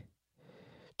necessary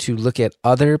to look at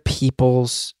other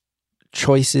people's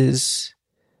choices,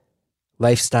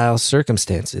 lifestyle,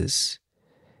 circumstances,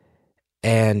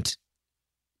 and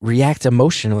react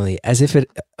emotionally as if it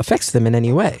affects them in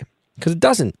any way. Because it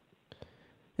doesn't.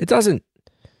 It doesn't.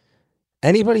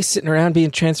 Anybody sitting around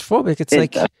being transphobic, it's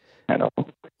like, at all.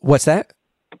 What's that?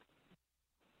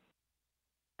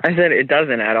 I said it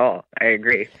doesn't at all. I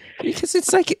agree. Because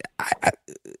it's like,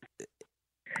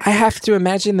 I have to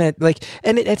imagine that, like,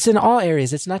 and it's in all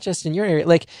areas. It's not just in your area.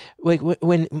 Like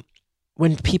when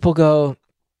people go,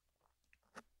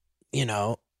 you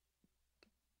know,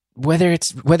 whether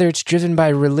it's driven by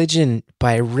religion,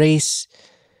 by race,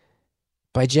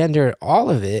 by gender,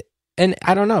 all of it. And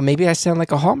I don't know, maybe I sound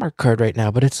like a Hallmark card right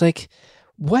now, but it's like,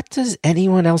 what does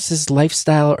anyone else's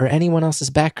lifestyle or anyone else's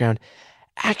background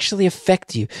actually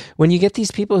affect you? When you get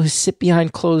these people who sit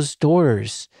behind closed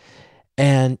doors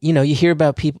and, you know, you hear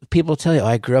about people tell you, oh,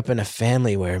 I grew up in a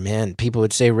family where, man, people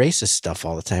would say racist stuff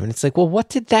all the time. And it's like, well, what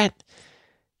did that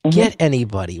get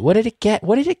anybody? What did it get?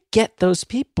 What did it get those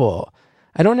people?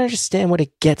 I don't understand what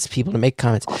it gets people to make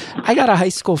comments. I got a high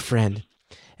school friend,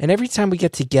 and every time we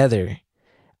get together,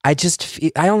 I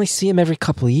only see him every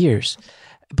couple of years,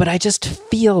 but I just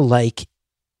feel like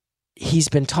he's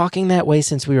been talking that way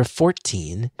since we were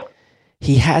 14.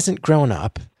 He hasn't grown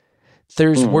up.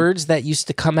 There's words that used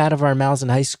to come out of our mouths in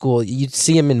high school. You'd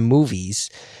see them in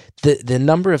movies. The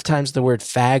number of times the word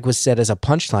fag was said as a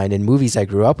punchline in movies I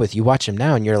grew up with, you watch them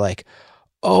now and you're like,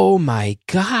 oh my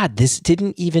God, we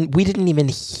didn't even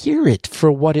hear it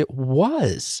for what it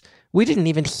was. We didn't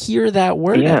even hear that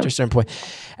word after a certain point.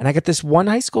 And I got this one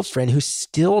high school friend who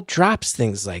still drops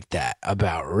things like that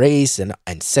about race and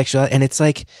sexuality. And it's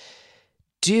like,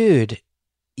 dude,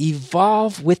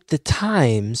 evolve with the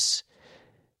times.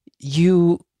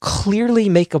 You clearly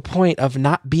make a point of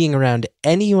not being around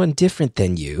anyone different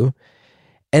than you.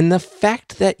 And the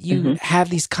fact that you have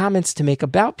these comments to make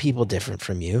about people different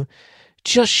from you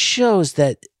just shows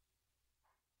that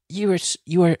you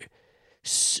are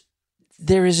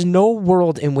there is no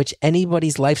world in which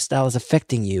anybody's lifestyle is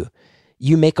affecting you.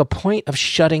 You make a point of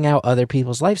shutting out other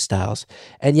people's lifestyles,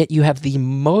 and yet you have the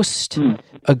most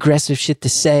aggressive shit to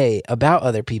say about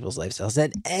other people's lifestyles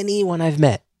than anyone I've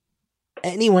met,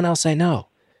 anyone else I know.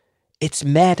 It's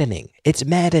maddening. It's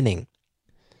maddening.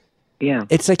 Yeah.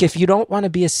 It's like if you don't want to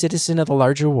be a citizen of the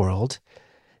larger world,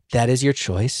 that is your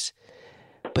choice.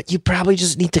 But you probably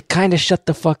just need to kind of shut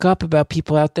the fuck up about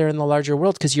people out there in the larger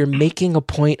world because you're making a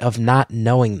point of not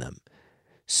knowing them.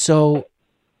 So,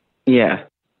 Yeah.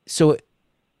 So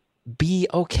be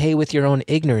okay with your own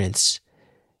ignorance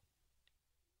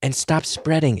and stop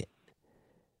spreading it.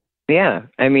 Yeah.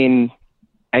 I mean,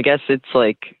 I guess it's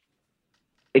like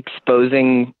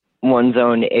exposing one's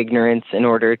own ignorance in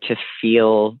order to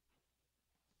feel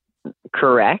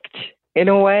correct in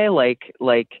a way. Like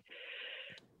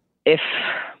if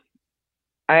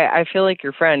I feel like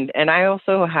your friend, and I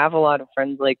also have a lot of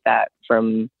friends like that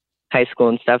from high school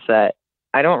and stuff that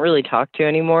I don't really talk to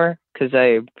anymore because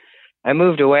I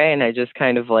moved away and I just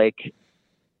kind of like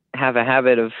have a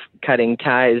habit of cutting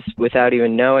ties without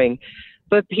even knowing.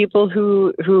 But people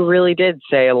who really did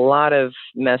say a lot of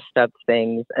messed up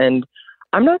things, and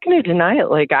I'm not going to deny it.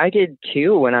 Like I did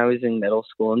too when I was in middle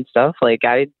school and stuff. Like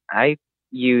I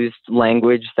used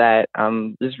language that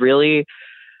was really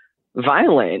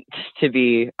violent, to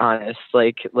be honest.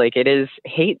 Like it is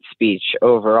hate speech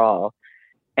overall.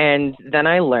 And then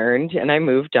I learned and I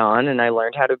moved on and I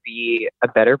learned how to be a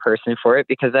better person for it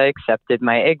because I accepted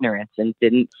my ignorance and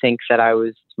didn't think that I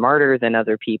was smarter than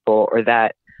other people or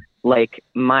that like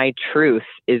my truth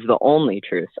is the only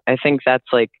truth. I think that's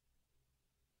like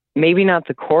maybe not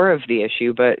the core of the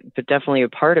issue, but definitely a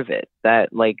part of it,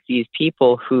 that like these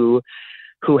people who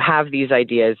have these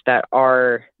ideas that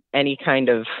are any kind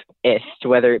of ist,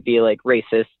 whether it be like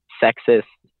racist, sexist,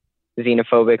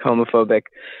 xenophobic, homophobic,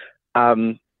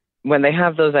 when they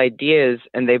have those ideas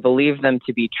and they believe them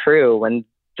to be true, when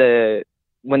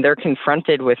they're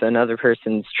confronted with another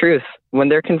person's truth, when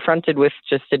they're confronted with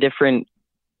just a different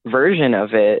version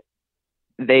of it,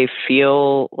 they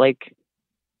feel like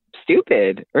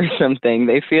stupid or something.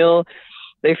 They feel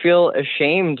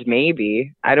ashamed,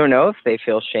 maybe. I don't know if they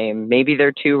feel shame. Maybe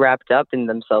they're too wrapped up in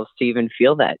themselves to even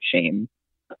feel that shame.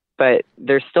 But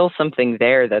there's still something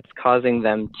there that's causing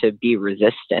them to be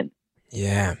resistant.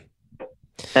 Yeah.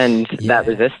 And that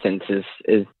resistance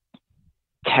is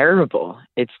terrible.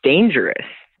 It's dangerous.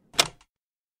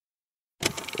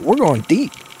 We're going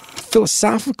deep,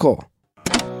 philosophical.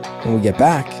 When we get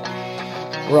back,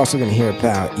 we're also going to hear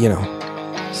about,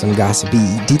 some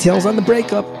gossipy details on the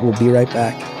breakup. We'll be right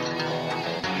back.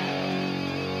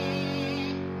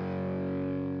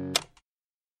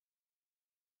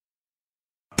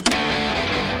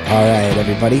 All right,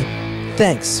 everybody.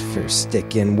 Thanks for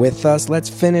sticking with us. Let's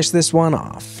finish this one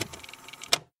off.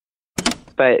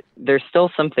 But there's still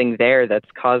something there that's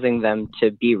causing them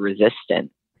to be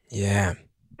resistant. Yeah.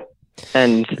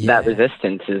 And that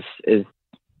resistance is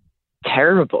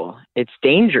terrible. It's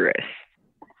dangerous.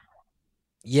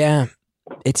 Yeah.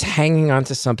 It's hanging on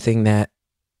to something that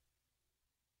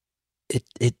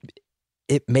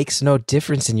it makes no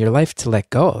difference in your life to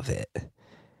let go of it.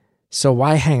 So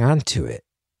why hang on to it?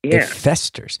 Yeah. It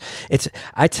festers.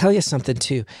 I tell you something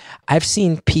too. I've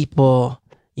seen people,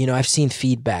 I've seen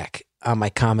feedback on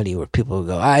my comedy where people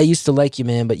go, I used to like you,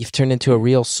 man, but you've turned into a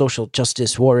real social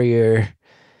justice warrior.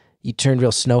 You turned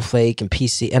real snowflake and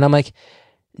PC. And I'm like,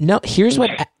 no, here's what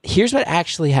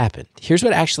actually happened. Here's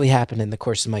what actually happened in the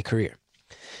course of my career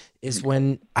is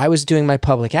when I was doing my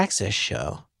public access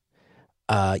show,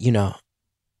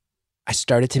 I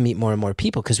started to meet more and more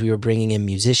people because we were bringing in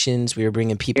musicians. We were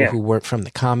bringing people who weren't from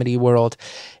the comedy world.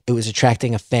 It was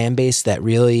attracting a fan base that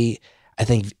really, I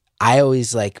think I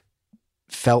always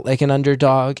felt like an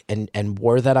underdog and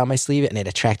wore that on my sleeve, and it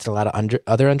attracted a lot of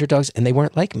other underdogs, and they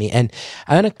weren't like me. And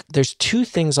there's two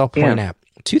things I'll point out.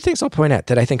 Two things I'll point out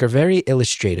that I think are very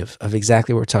illustrative of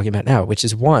exactly what we're talking about now, which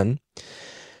is one,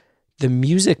 the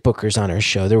music bookers on our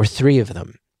show, there were 3 of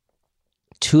them.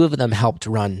 2 of them helped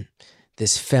run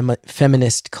this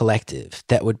feminist collective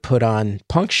that would put on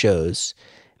punk shows,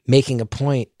 making a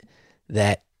point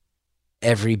that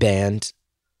every band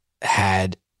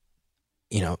had,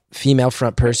 female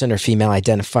front person or female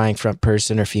identifying front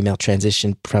person or female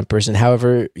transition front person,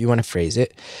 however you want to phrase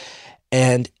it.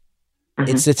 And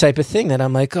it's the type of thing that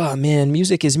I'm like, oh man,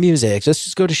 music is music. Let's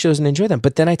just go to shows and enjoy them.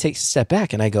 But then I take a step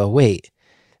back and I go, wait,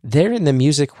 they're in the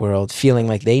music world feeling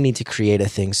like they need to create a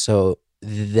thing so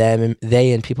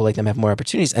they and people like them have more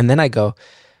opportunities. And then I go,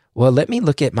 well, let me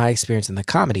look at my experience in the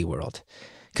comedy world.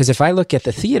 Because if I look at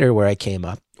the theater where I came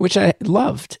up, which I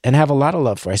loved and have a lot of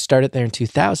love for, I started there in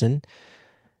 2000.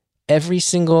 Every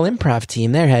single improv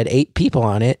team there had 8 people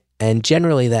on it. And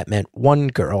generally that meant 1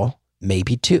 girl,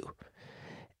 maybe 2.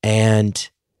 And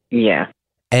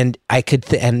and I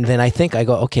could, and then I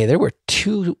go, okay, there were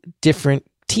 2 different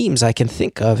teams I can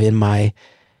think of in my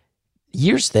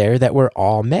years there that were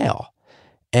all male.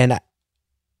 And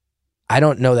I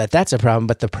don't know that that's a problem,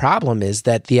 but the problem is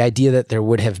that the idea that there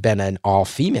would have been an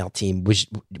all-female team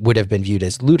would have been viewed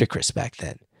as ludicrous back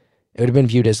then. It would have been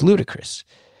viewed as ludicrous.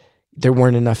 There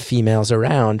weren't enough females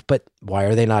around, but why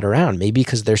are they not around? Maybe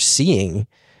because they're seeing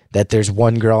that there's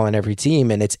one girl on every team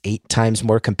and it's 8 times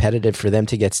more competitive for them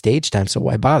to get stage time, so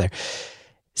why bother?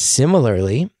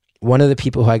 Similarly, one of the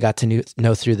people who I got to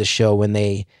know through the show when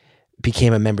they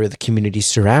became a member of the community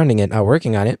surrounding it, not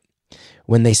working on it,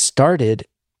 when they started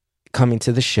coming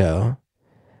to the show,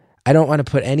 I don't want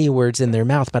to put any words in their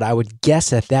mouth, but I would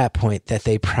guess at that point that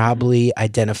they probably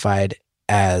identified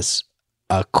as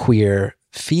a queer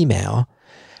female.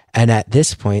 And at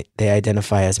this point, they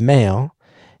identify as male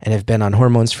and have been on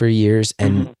hormones for years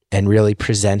and really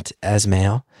present as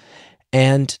male.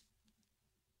 And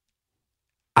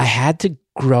I had to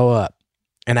grow up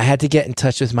and I had to get in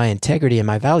touch with my integrity and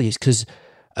my values because,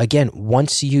 again,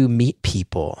 once you meet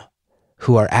people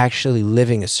who are actually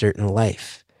living a certain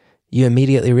life, you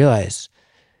immediately realize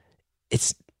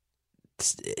it's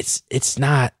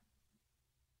not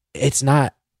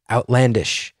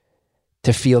outlandish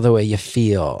to feel the way you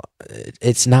feel.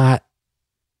 It's not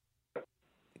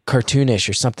cartoonish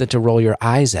or something to roll your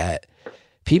eyes at.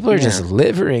 People are just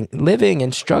living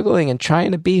and struggling and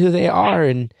trying to be who they are.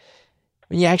 And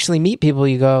when you actually meet people,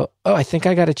 you go, oh, I think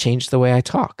I got to change the way I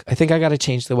talk. I think I got to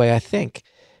change the way I think.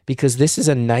 Because this is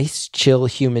a nice, chill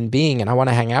human being and I want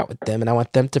to hang out with them and I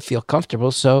want them to feel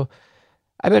comfortable. So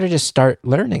I better just start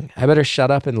learning. I better shut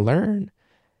up and learn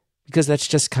because that's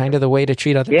just kind of the way to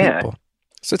treat other people.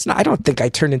 So it's not, I don't think I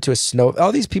turned into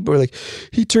all these people are like,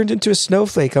 he turned into a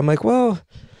snowflake. I'm like, well,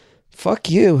 fuck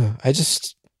you. I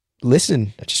just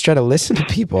listen. I just try to listen to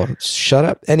people. Shut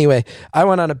up. Anyway, I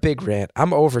went on a big rant.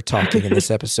 I'm over talking in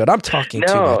this episode. I'm talking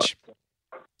too much.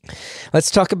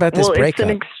 Let's talk about this breakup. It's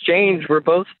an exchange. We're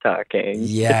both talking.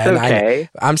 Yeah, it's okay.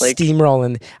 I'm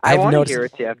steamrolling. I've noticed. Hear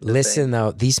what you have to listen,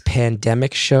 though, these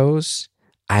pandemic shows,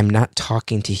 I'm not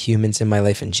talking to humans in my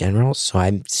life in general, so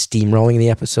I'm steamrolling the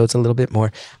episodes a little bit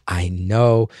more. I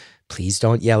know. Please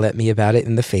don't yell at me about it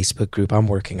in the Facebook group. I'm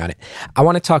working on it. I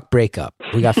want to talk breakup.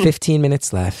 We got 15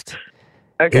 minutes left.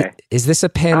 Okay. Is this a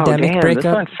pandemic breakup?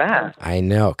 This went fast. I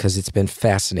know, because it's been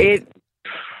fascinating.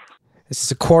 This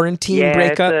is a quarantine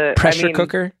breakup, pressure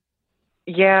cooker?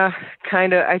 Yeah,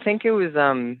 kind of. I think it was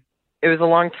a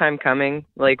long time coming.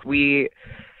 Like it's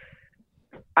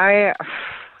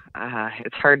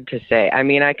hard to say. I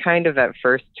mean, I kind of at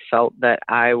first felt that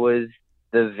I was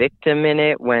the victim in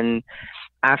it when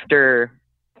after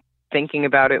thinking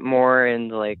about it more and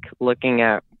like looking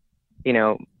at, you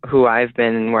know, who I've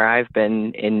been and where I've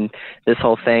been in this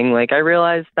whole thing, like I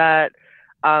realized that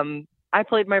I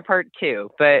played my part too,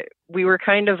 but we were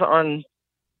kind of on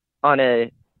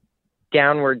a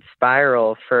downward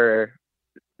spiral for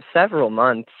several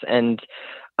months. And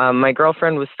my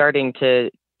girlfriend was starting to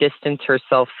distance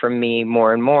herself from me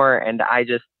more and more. And I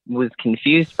just was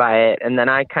confused by it. And then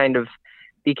I kind of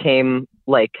became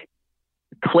like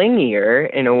clingier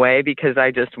in a way because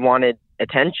I just wanted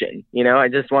attention, you know, I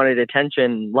just wanted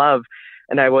attention, love,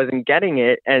 and I wasn't getting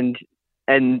it. And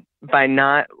by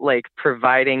not like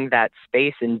providing that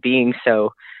space and being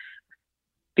so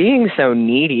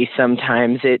needy,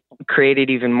 sometimes it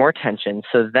created even more tension.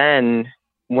 So then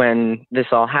when this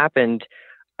all happened,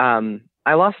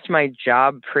 I lost my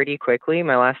job pretty quickly.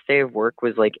 My last day of work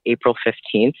was like April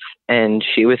 15th and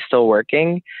she was still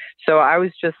working. So I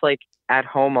was just like at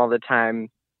home all the time,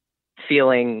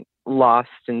 feeling lost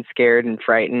and scared and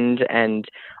frightened and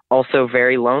also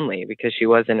very lonely because she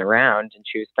wasn't around and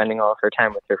she was spending all of her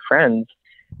time with her friends.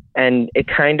 And it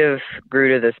kind of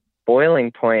grew to this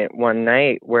boiling point one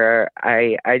night where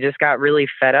I just got really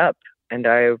fed up and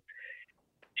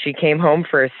she came home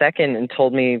for a second and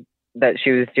told me that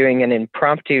she was doing an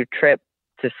impromptu trip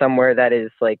to somewhere that is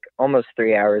like almost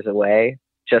 3 hours away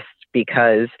just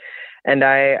because. And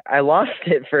I lost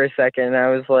it for a second.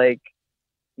 I was like,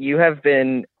 you have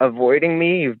been avoiding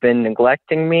me. You've been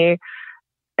neglecting me.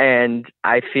 And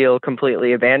I feel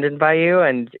completely abandoned by you.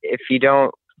 And if you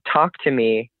don't talk to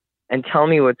me and tell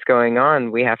me what's going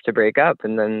on, we have to break up.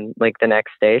 And then like the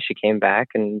next day she came back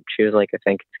and she was like, I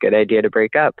think it's a good idea to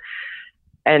break up.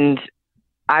 And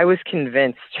I was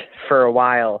convinced for a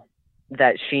while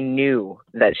that she knew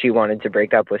that she wanted to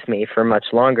break up with me for much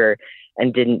longer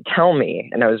and didn't tell me.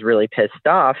 And I was really pissed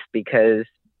off because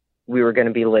we were going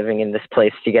to be living in this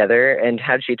place together. And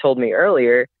had she told me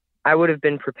earlier, I would have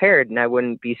been prepared and I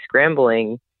wouldn't be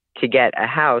scrambling to get a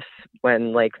house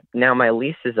when like now my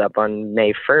lease is up on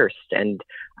May 1st and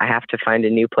I have to find a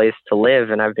new place to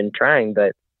live. And I've been trying,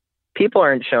 but people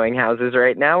aren't showing houses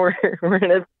right now. We're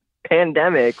in a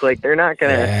pandemic. Like they're not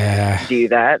going to do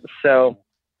that. So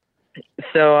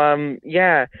So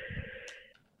yeah,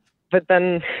 but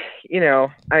then,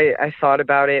 I thought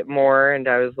about it more, and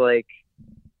I was like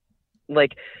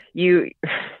you,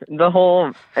 the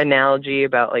whole analogy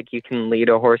about like you can lead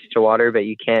a horse to water, but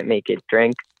you can't make it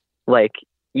drink. Like,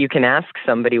 you can ask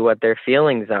somebody what their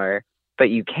feelings are, but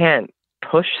you can't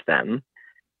push them.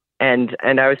 And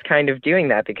I was kind of doing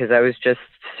that because I was just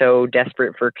so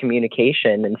desperate for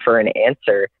communication and for an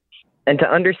answer and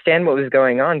to understand what was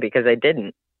going on, because I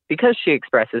didn't, because she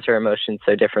expresses her emotions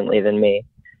so differently than me.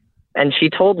 And she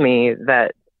told me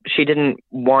that she didn't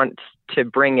want to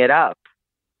bring it up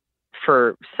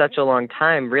for such a long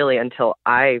time, really, until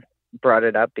I brought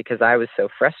it up because I was so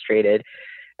frustrated.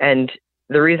 And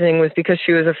the reasoning was because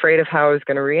she was afraid of how I was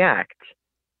going to react,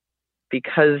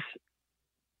 because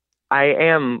I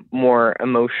am more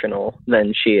emotional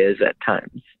than she is at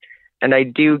times. And I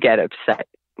do get upset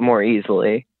more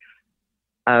easily.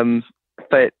 Um,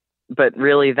 but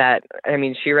really,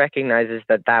 she recognizes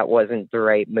that that wasn't the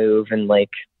right move. And like,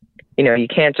 you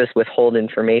can't just withhold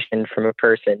information from a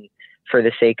person for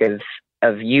the sake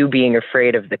of you being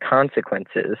afraid of the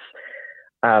consequences.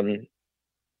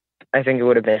 I think it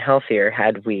would have been healthier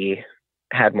had we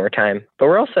had more time. But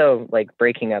we're also like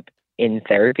breaking up in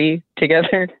therapy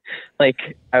together. Like,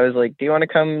 I was like, do you want to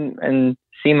come and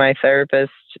see my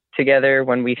therapist together,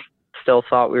 when we still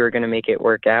thought we were going to make it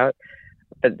work out?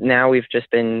 But now we've just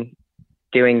been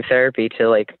doing therapy to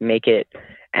like make it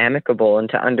amicable and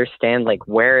to understand like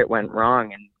where it went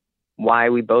wrong and why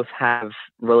we both have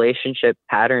relationship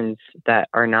patterns that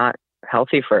are not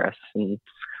healthy for us, and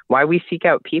why we seek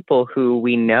out people who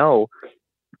we know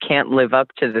can't live up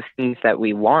to the things that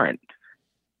we want,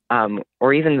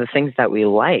 or even the things that we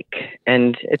like.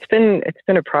 And it's been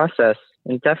a process.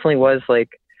 It definitely was like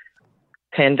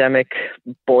pandemic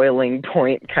boiling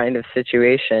point kind of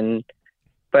situation.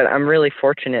 But I'm really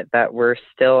fortunate that we're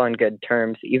still on good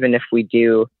terms, even if we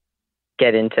do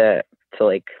get into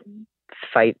like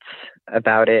fights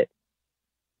about it.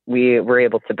 We were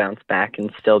able to bounce back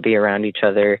and still be around each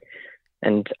other,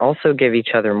 and also give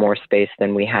each other more space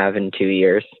than we have in 2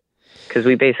 years, because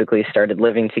we basically started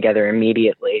living together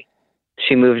immediately.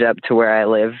 She moved up to where I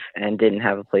live and didn't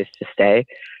have a place to stay,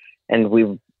 and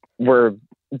we were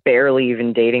barely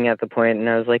even dating at the point. And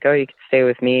I was like, oh, you can stay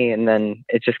with me. And then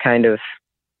it just kind of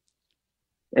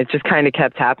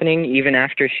kept happening. Even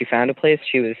after she found a place,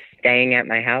 she was staying at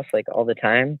my house like all the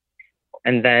time.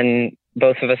 And then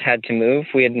both of us had to move.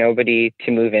 We had nobody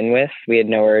to move in with. We had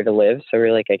nowhere to live. So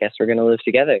we're like, I guess we're going to live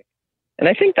together. And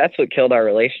I think that's what killed our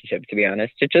relationship, to be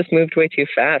honest. It just moved way too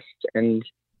fast. And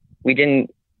we didn't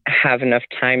have enough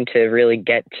time to really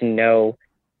get to know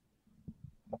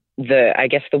the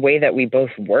way that we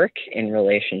both work in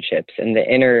relationships and the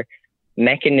inner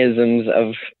mechanisms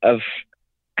of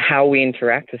how we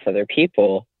interact with other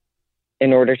people,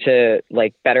 in order to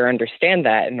like better understand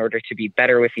that, in order to be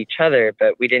better with each other.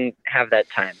 But we didn't have that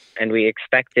time, and we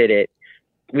expected,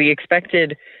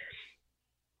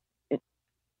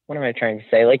 what am I trying to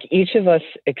say? Like, each of us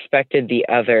expected the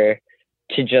other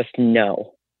to just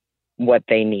know what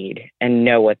they need and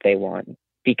know what they want,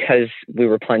 because we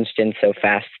were plunged in so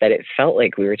fast that it felt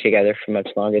like we were together for much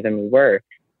longer than we were.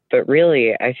 But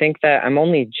really, I think that I'm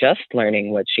only just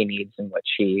learning what she needs and what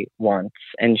she wants,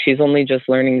 and she's only just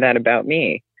learning that about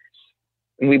me.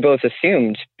 We both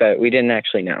assumed, but we didn't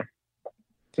actually know.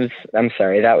 I'm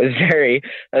sorry, that was very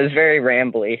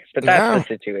rambly, but that's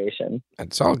the situation.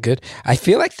 It's all good. I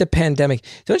feel like the pandemic,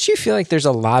 don't you feel like there's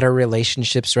a lot of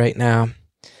relationships right now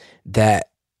that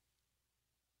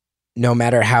no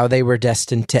matter how they were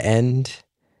destined to end,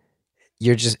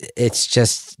 it's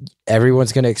just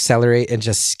everyone's going to accelerate and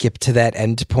just skip to that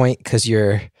end point because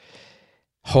you're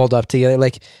holed up together.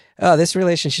 Like, oh, this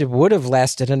relationship would have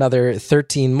lasted another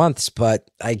 13 months, but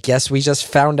I guess we just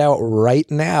found out right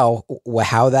now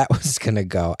how that was going to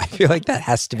go. I feel like that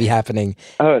has to be happening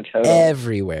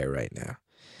everywhere right now.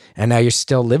 And now you're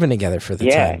still living together for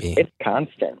the time being. Yeah, it's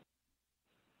constant.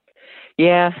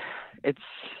 Yeah, it's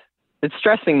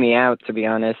stressing me out, to be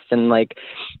honest. And like,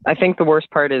 I think the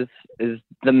worst part is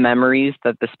the memories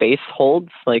that the space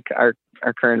holds, like our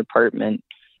current apartment,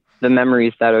 the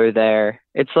memories that are there.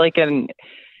 It's like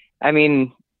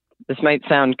this might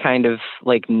sound kind of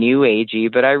like new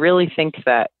agey, but I really think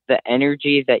that the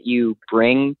energy that you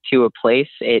bring to a place,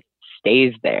 it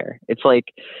stays there. It's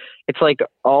like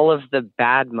all of the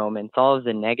bad moments, all of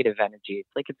the negative energy, it's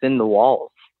like it's in the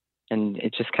walls, and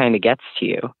it just kind of gets to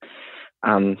you.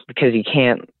 Because you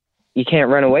can't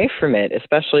run away from it,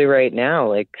 especially right now.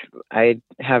 Like, I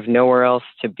have nowhere else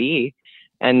to be.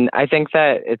 And I think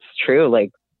that it's true.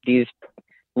 Like, these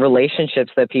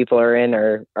relationships that people are in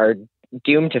are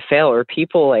doomed to fail, or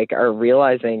people like are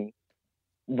realizing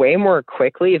way more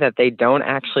quickly that they don't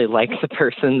actually like the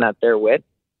person that they're with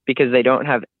because they don't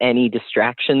have any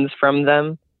distractions from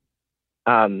them.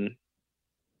 And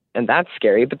that's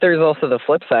scary. But there's also the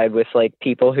flip side with like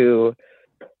people who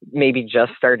maybe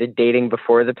just started dating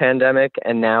before the pandemic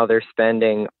and now they're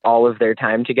spending all of their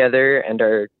time together and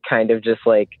are kind of just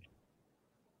like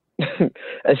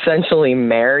essentially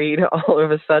married all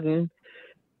of a sudden.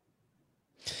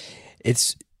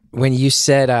 It's when you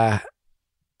said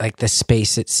like the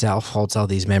space itself holds all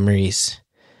these memories,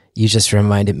 you just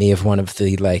reminded me of one of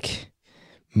the like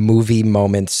movie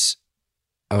moments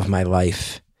of my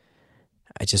life.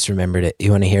 I just remembered it.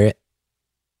 You want to hear it?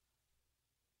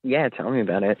 Yeah, tell me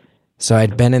about it. So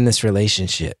I'd been in this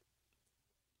relationship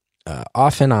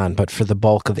off and on, but for the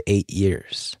bulk of 8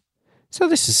 years. So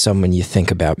this is someone you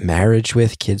think about marriage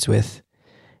with, kids with.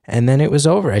 And then it was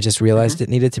over. I just realized it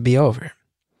needed to be over.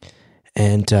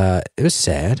 And it was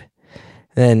sad.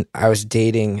 Then I was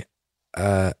dating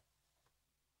a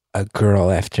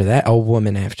girl after that, a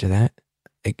woman after that,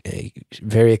 a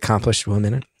very accomplished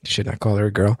woman. I should not call her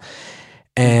a girl.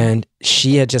 And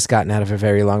she had just gotten out of a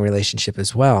very long relationship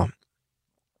as well.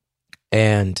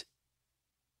 And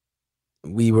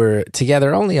we were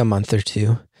together only a month or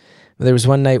two. There was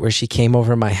one night where she came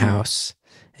over my house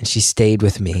and she stayed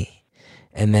with me.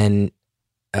 And then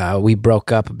we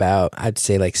broke up about, I'd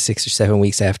say like 6 or 7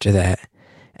 weeks after that.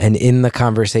 And in the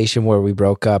conversation where we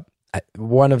broke up,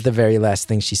 one of the very last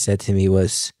things she said to me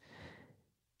was,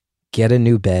 "Get a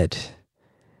new bed.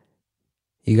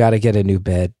 You got to get a new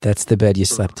bed. That's the bed you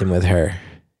slept in with her.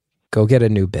 Go get a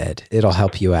new bed. It'll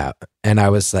help you out." And I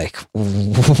was like, "Whoa.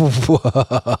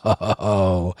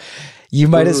 You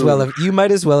might as well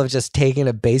have just taken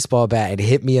a baseball bat and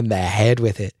hit me in the head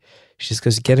with it." She just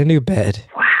goes, "Get a new bed.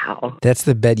 Wow. That's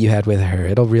the bed you had with her.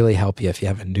 It'll really help you if you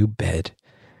have a new bed."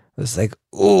 I was like,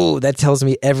 "Ooh, that tells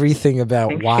me everything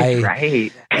about why."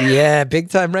 Right. Yeah, big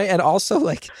time, right? And also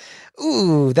like,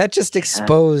 ooh, that just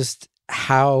exposed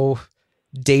how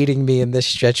dating me in this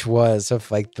stretch was,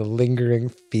 of like the lingering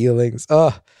feelings.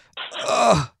 Oh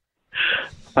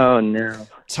no.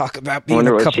 Talk about I being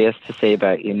wonder a what couple. she has to say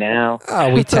about you now.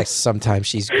 Oh, we text sometimes.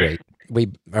 She's great.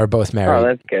 We are both married. Oh,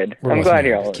 that's good. We're I'm both glad married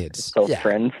you're with all kids. still Yeah.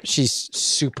 friends. She's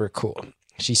super cool.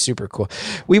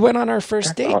 We went on our first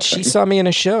That's date. awesome. She saw me in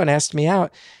a show and asked me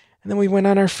out. And then we went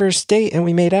on our first date and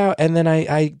we made out. And then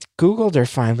I Googled her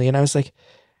finally. And I was like,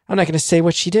 I'm not going to say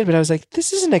what she did, but I was like,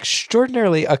 this is an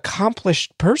extraordinarily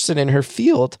accomplished person in her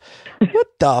field. What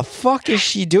the fuck is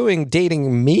she doing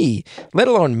dating me, let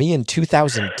alone me in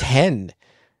 2010?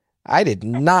 I did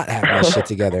not have my shit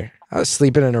together. I was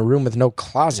sleeping in a room with no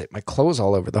closet, my clothes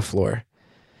all over the floor.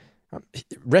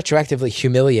 Retroactively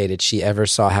humiliated she ever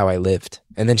saw how I lived.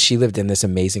 And then she lived in this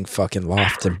amazing fucking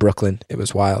loft in Brooklyn. It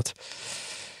was wild.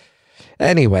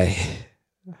 Anyway,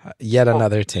 yet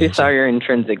another She tangent. saw your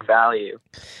intrinsic value.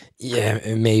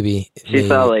 Yeah, maybe. She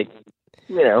saw like,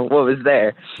 what was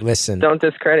there. Listen, Don't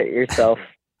discredit yourself.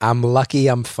 I'm lucky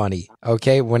I'm funny.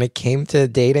 Okay, when it came to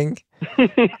dating,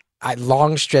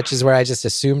 long stretches where I just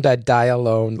assumed I'd die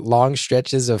alone, long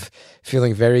stretches of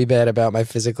feeling very bad about my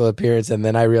physical appearance, and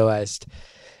then I realized,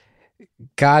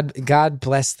 God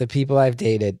bless the people I've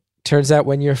dated. Turns out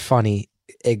when you're funny,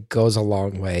 it goes a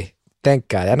long way. Thank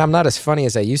God. And I'm not as funny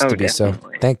as I used to be,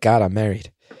 Definitely. so thank God I'm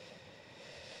married.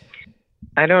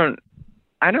 I don't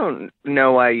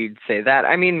know why you'd say that.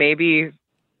 I mean, maybe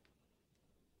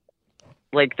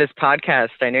like this podcast,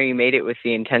 I know you made it with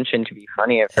the intention to be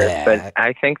funny at first, but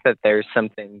I think that there's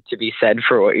something to be said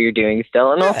for what you're doing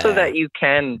still. And also that you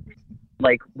can,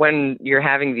 like, when you're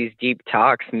having these deep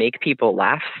talks, make people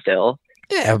laugh still.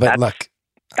 Yeah, but look,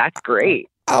 that's great.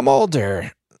 I'm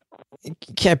older. You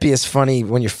can't be as funny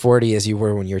when you're 40 as you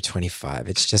were when you're 25.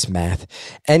 It's just math.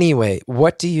 Anyway,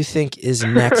 what do you think is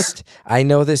next? I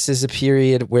know this is a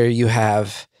period where you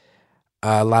have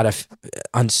a lot of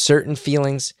uncertain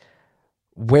feelings.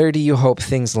 Where do you hope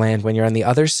things land when you're on the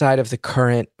other side of the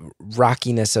current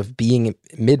rockiness of being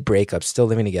mid-breakup, still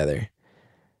living together?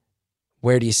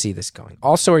 Where do you see this going?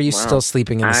 Also, are you still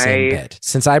sleeping in the same bed?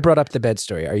 Since I brought up the bed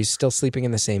story, are you still sleeping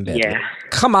in the same bed? Yeah.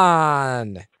 Come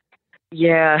on.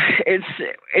 Yeah,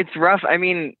 it's rough. I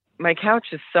mean, my couch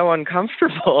is so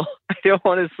uncomfortable. I don't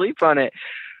want to sleep on it.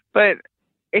 But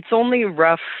it's only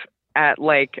rough at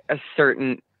like a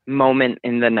certain moment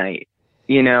in the night,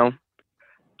 you know?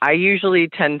 I usually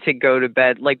tend to go to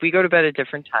bed, like we go to bed at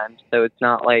different times, so it's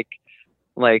not like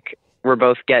we're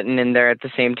both getting in there at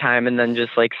the same time and then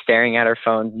just like staring at our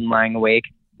phones and lying awake.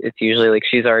 It's usually like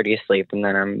she's already asleep and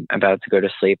then I'm about to go to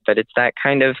sleep. But it's that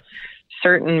kind of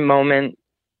certain moment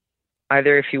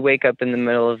either if you wake up in the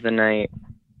middle of the night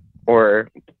or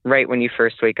right when you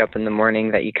first wake up in the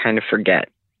morning, that you kind of forget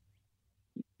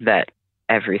that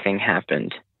everything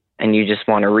happened and you just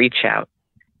want to reach out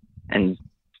and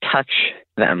touch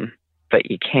them, but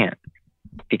you can't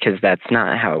because that's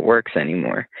not how it works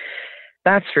anymore.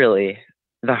 That's really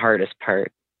the hardest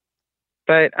part.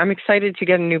 But I'm excited to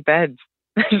get a new bed.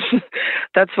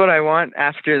 That's what I want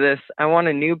after this. I want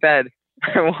a new bed.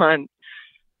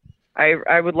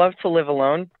 I would love to live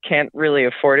alone. Can't really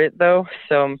afford it though,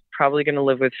 so I'm probably going to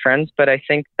live with friends. But I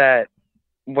think that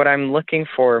what I'm looking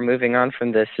for moving on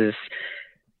from this is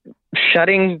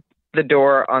shutting the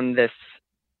door on this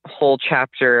whole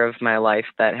chapter of my life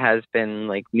that has been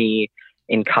like me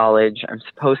in college. I'm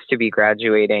supposed to be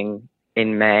graduating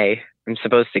in May. I'm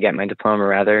supposed to get my diploma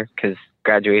rather, because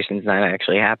graduation's not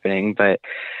actually happening. But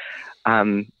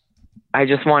I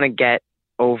just want to get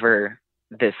over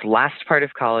this last part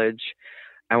of college.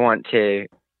 I want to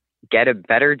get a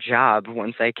better job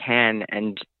once I can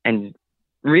and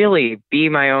really be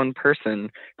my own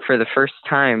person for the first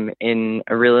time in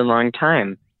a really long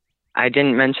time. I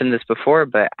didn't mention this before,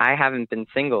 but I haven't been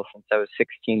single since I was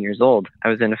 16 years old. I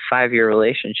was in a 5-year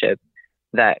relationship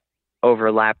that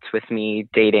overlapped with me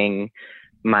dating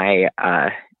my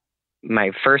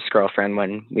my first girlfriend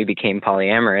when we became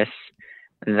polyamorous.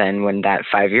 And then when that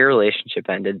 5-year relationship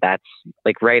ended, that's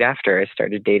like right after I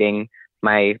started dating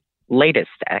my latest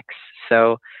ex.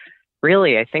 So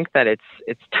really, I think that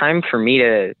it's time for me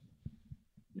to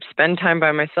spend time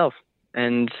by myself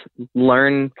and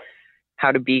learn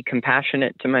how to be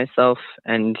compassionate to myself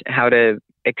and how to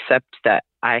accept that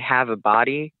I have a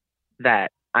body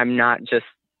that I'm not just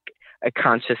a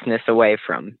consciousness away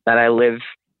from, that I live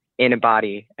in a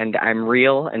body and I'm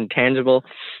real and tangible.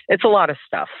 It's a lot of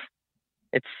stuff.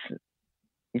 It's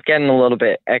getting a little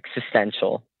bit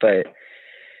existential, but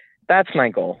that's my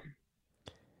goal.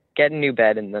 Get a new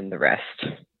bed and then the rest.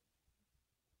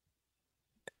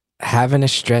 Having a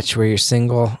stretch where you're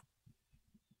single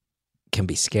can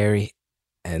be scary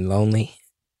and lonely,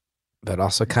 but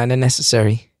also kind of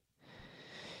necessary.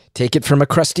 Take it from a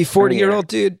crusty 40-year-old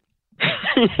dude.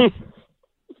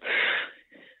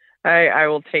 I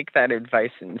will take that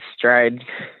advice in stride.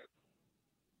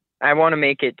 I want to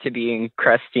make it to being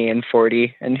crusty and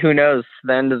 40, and who knows,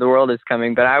 the end of the world is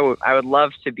coming, but I would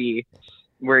love to be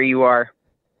where you are.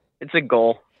 It's a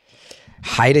goal.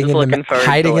 Hiding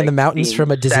in the mountains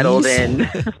from a disease. Settled in.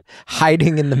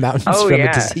 Hiding in the mountains from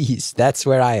a disease. That's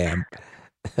where I am.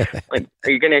 Like,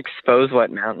 are you going to expose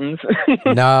what mountains?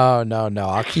 No.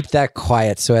 I'll keep that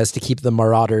quiet so as to keep the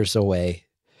marauders away.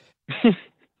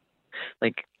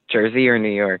 Like Jersey or New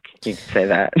York? You can say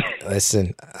that.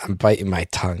 Listen, I'm biting my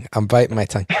tongue.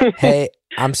 Hey,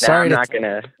 I'm sorry. I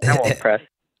won't press.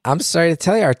 I'm sorry to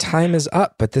tell you, our time is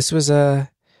up, but this was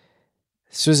a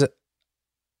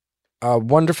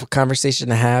wonderful conversation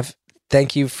to have.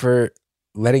 Thank you for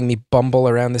letting me bumble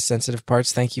around the sensitive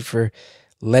parts. Thank you for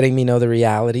letting me know the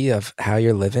reality of how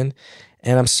you're living.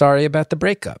 And I'm sorry about the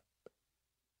breakup.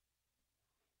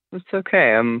 It's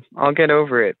okay. I'll get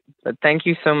over it. But thank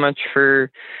you so much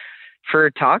for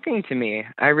talking to me.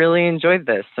 I really enjoyed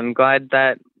this. I'm glad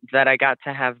that I got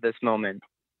to have this moment.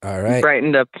 All right. It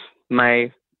brightened up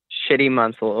my shitty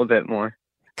month a little bit more.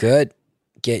 Good.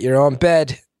 Get your own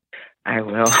bed. I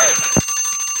will.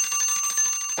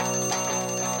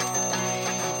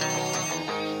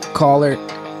 Caller,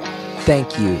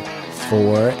 thank you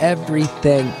for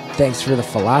everything. Thanks for the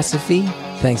philosophy.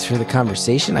 Thanks for the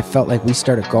conversation. I felt like we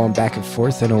started going back and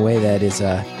forth in a way that is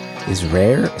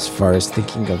rare as far as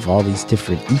thinking of all these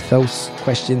different ethos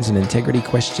questions and integrity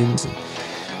questions. And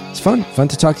it's fun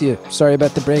to talk to you. Sorry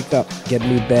about the breakup. Get a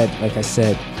new bed, like I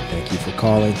said. Thank you for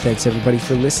calling. Thanks everybody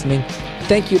for listening.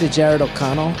 Thank you to Jared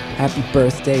O'Connell. Happy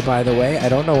birthday, by the way. I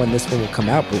don't know when this one will come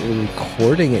out, but we're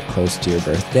recording it close to your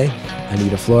birthday.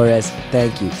 Anita Flores,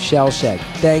 thank you. Shellshag,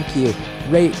 thank you.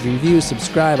 Rate, review,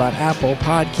 subscribe on Apple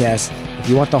Podcasts. If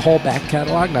you want the whole back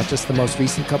catalog, not just the most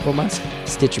recent couple of months,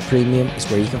 Stitcher Premium is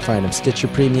where you can find them.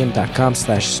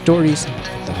 StitcherPremium.com/stories.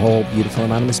 The whole beautiful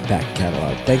anonymous back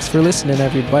catalog. Thanks for listening,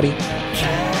 everybody.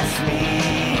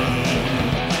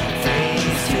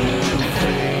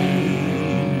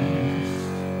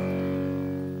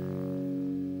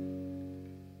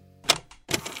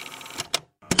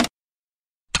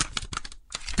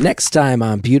 Next time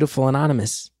on Beautiful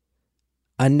Anonymous,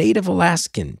 a native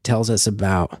Alaskan tells us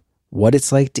about what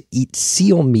it's like to eat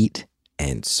seal meat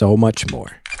and so much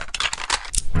more.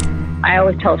 I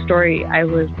always tell a story. I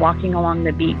was walking along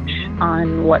the beach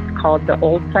on what's called the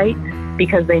old site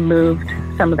because they moved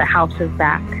some of the houses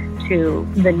back to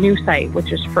the new site,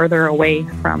 which is further away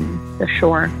from the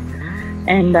shore.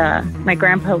 And my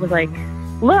grandpa was like,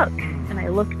 look. And I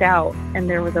looked out, and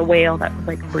there was a whale that was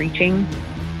like breaching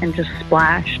and just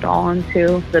splashed all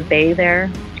into the bay there.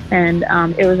 And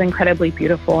it was incredibly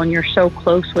beautiful. And you're so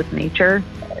close with nature.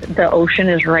 The ocean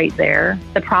is right there.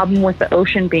 The problem with the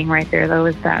ocean being right there, though,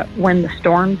 is that when the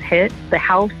storms hit, the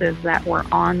houses that were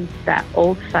on that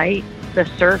old site, the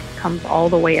surf comes all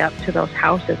the way up to those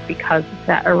houses because of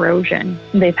that erosion.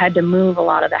 They've had to move a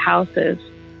lot of the houses.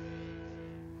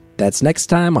 That's next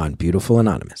time on Beautiful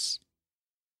Anonymous.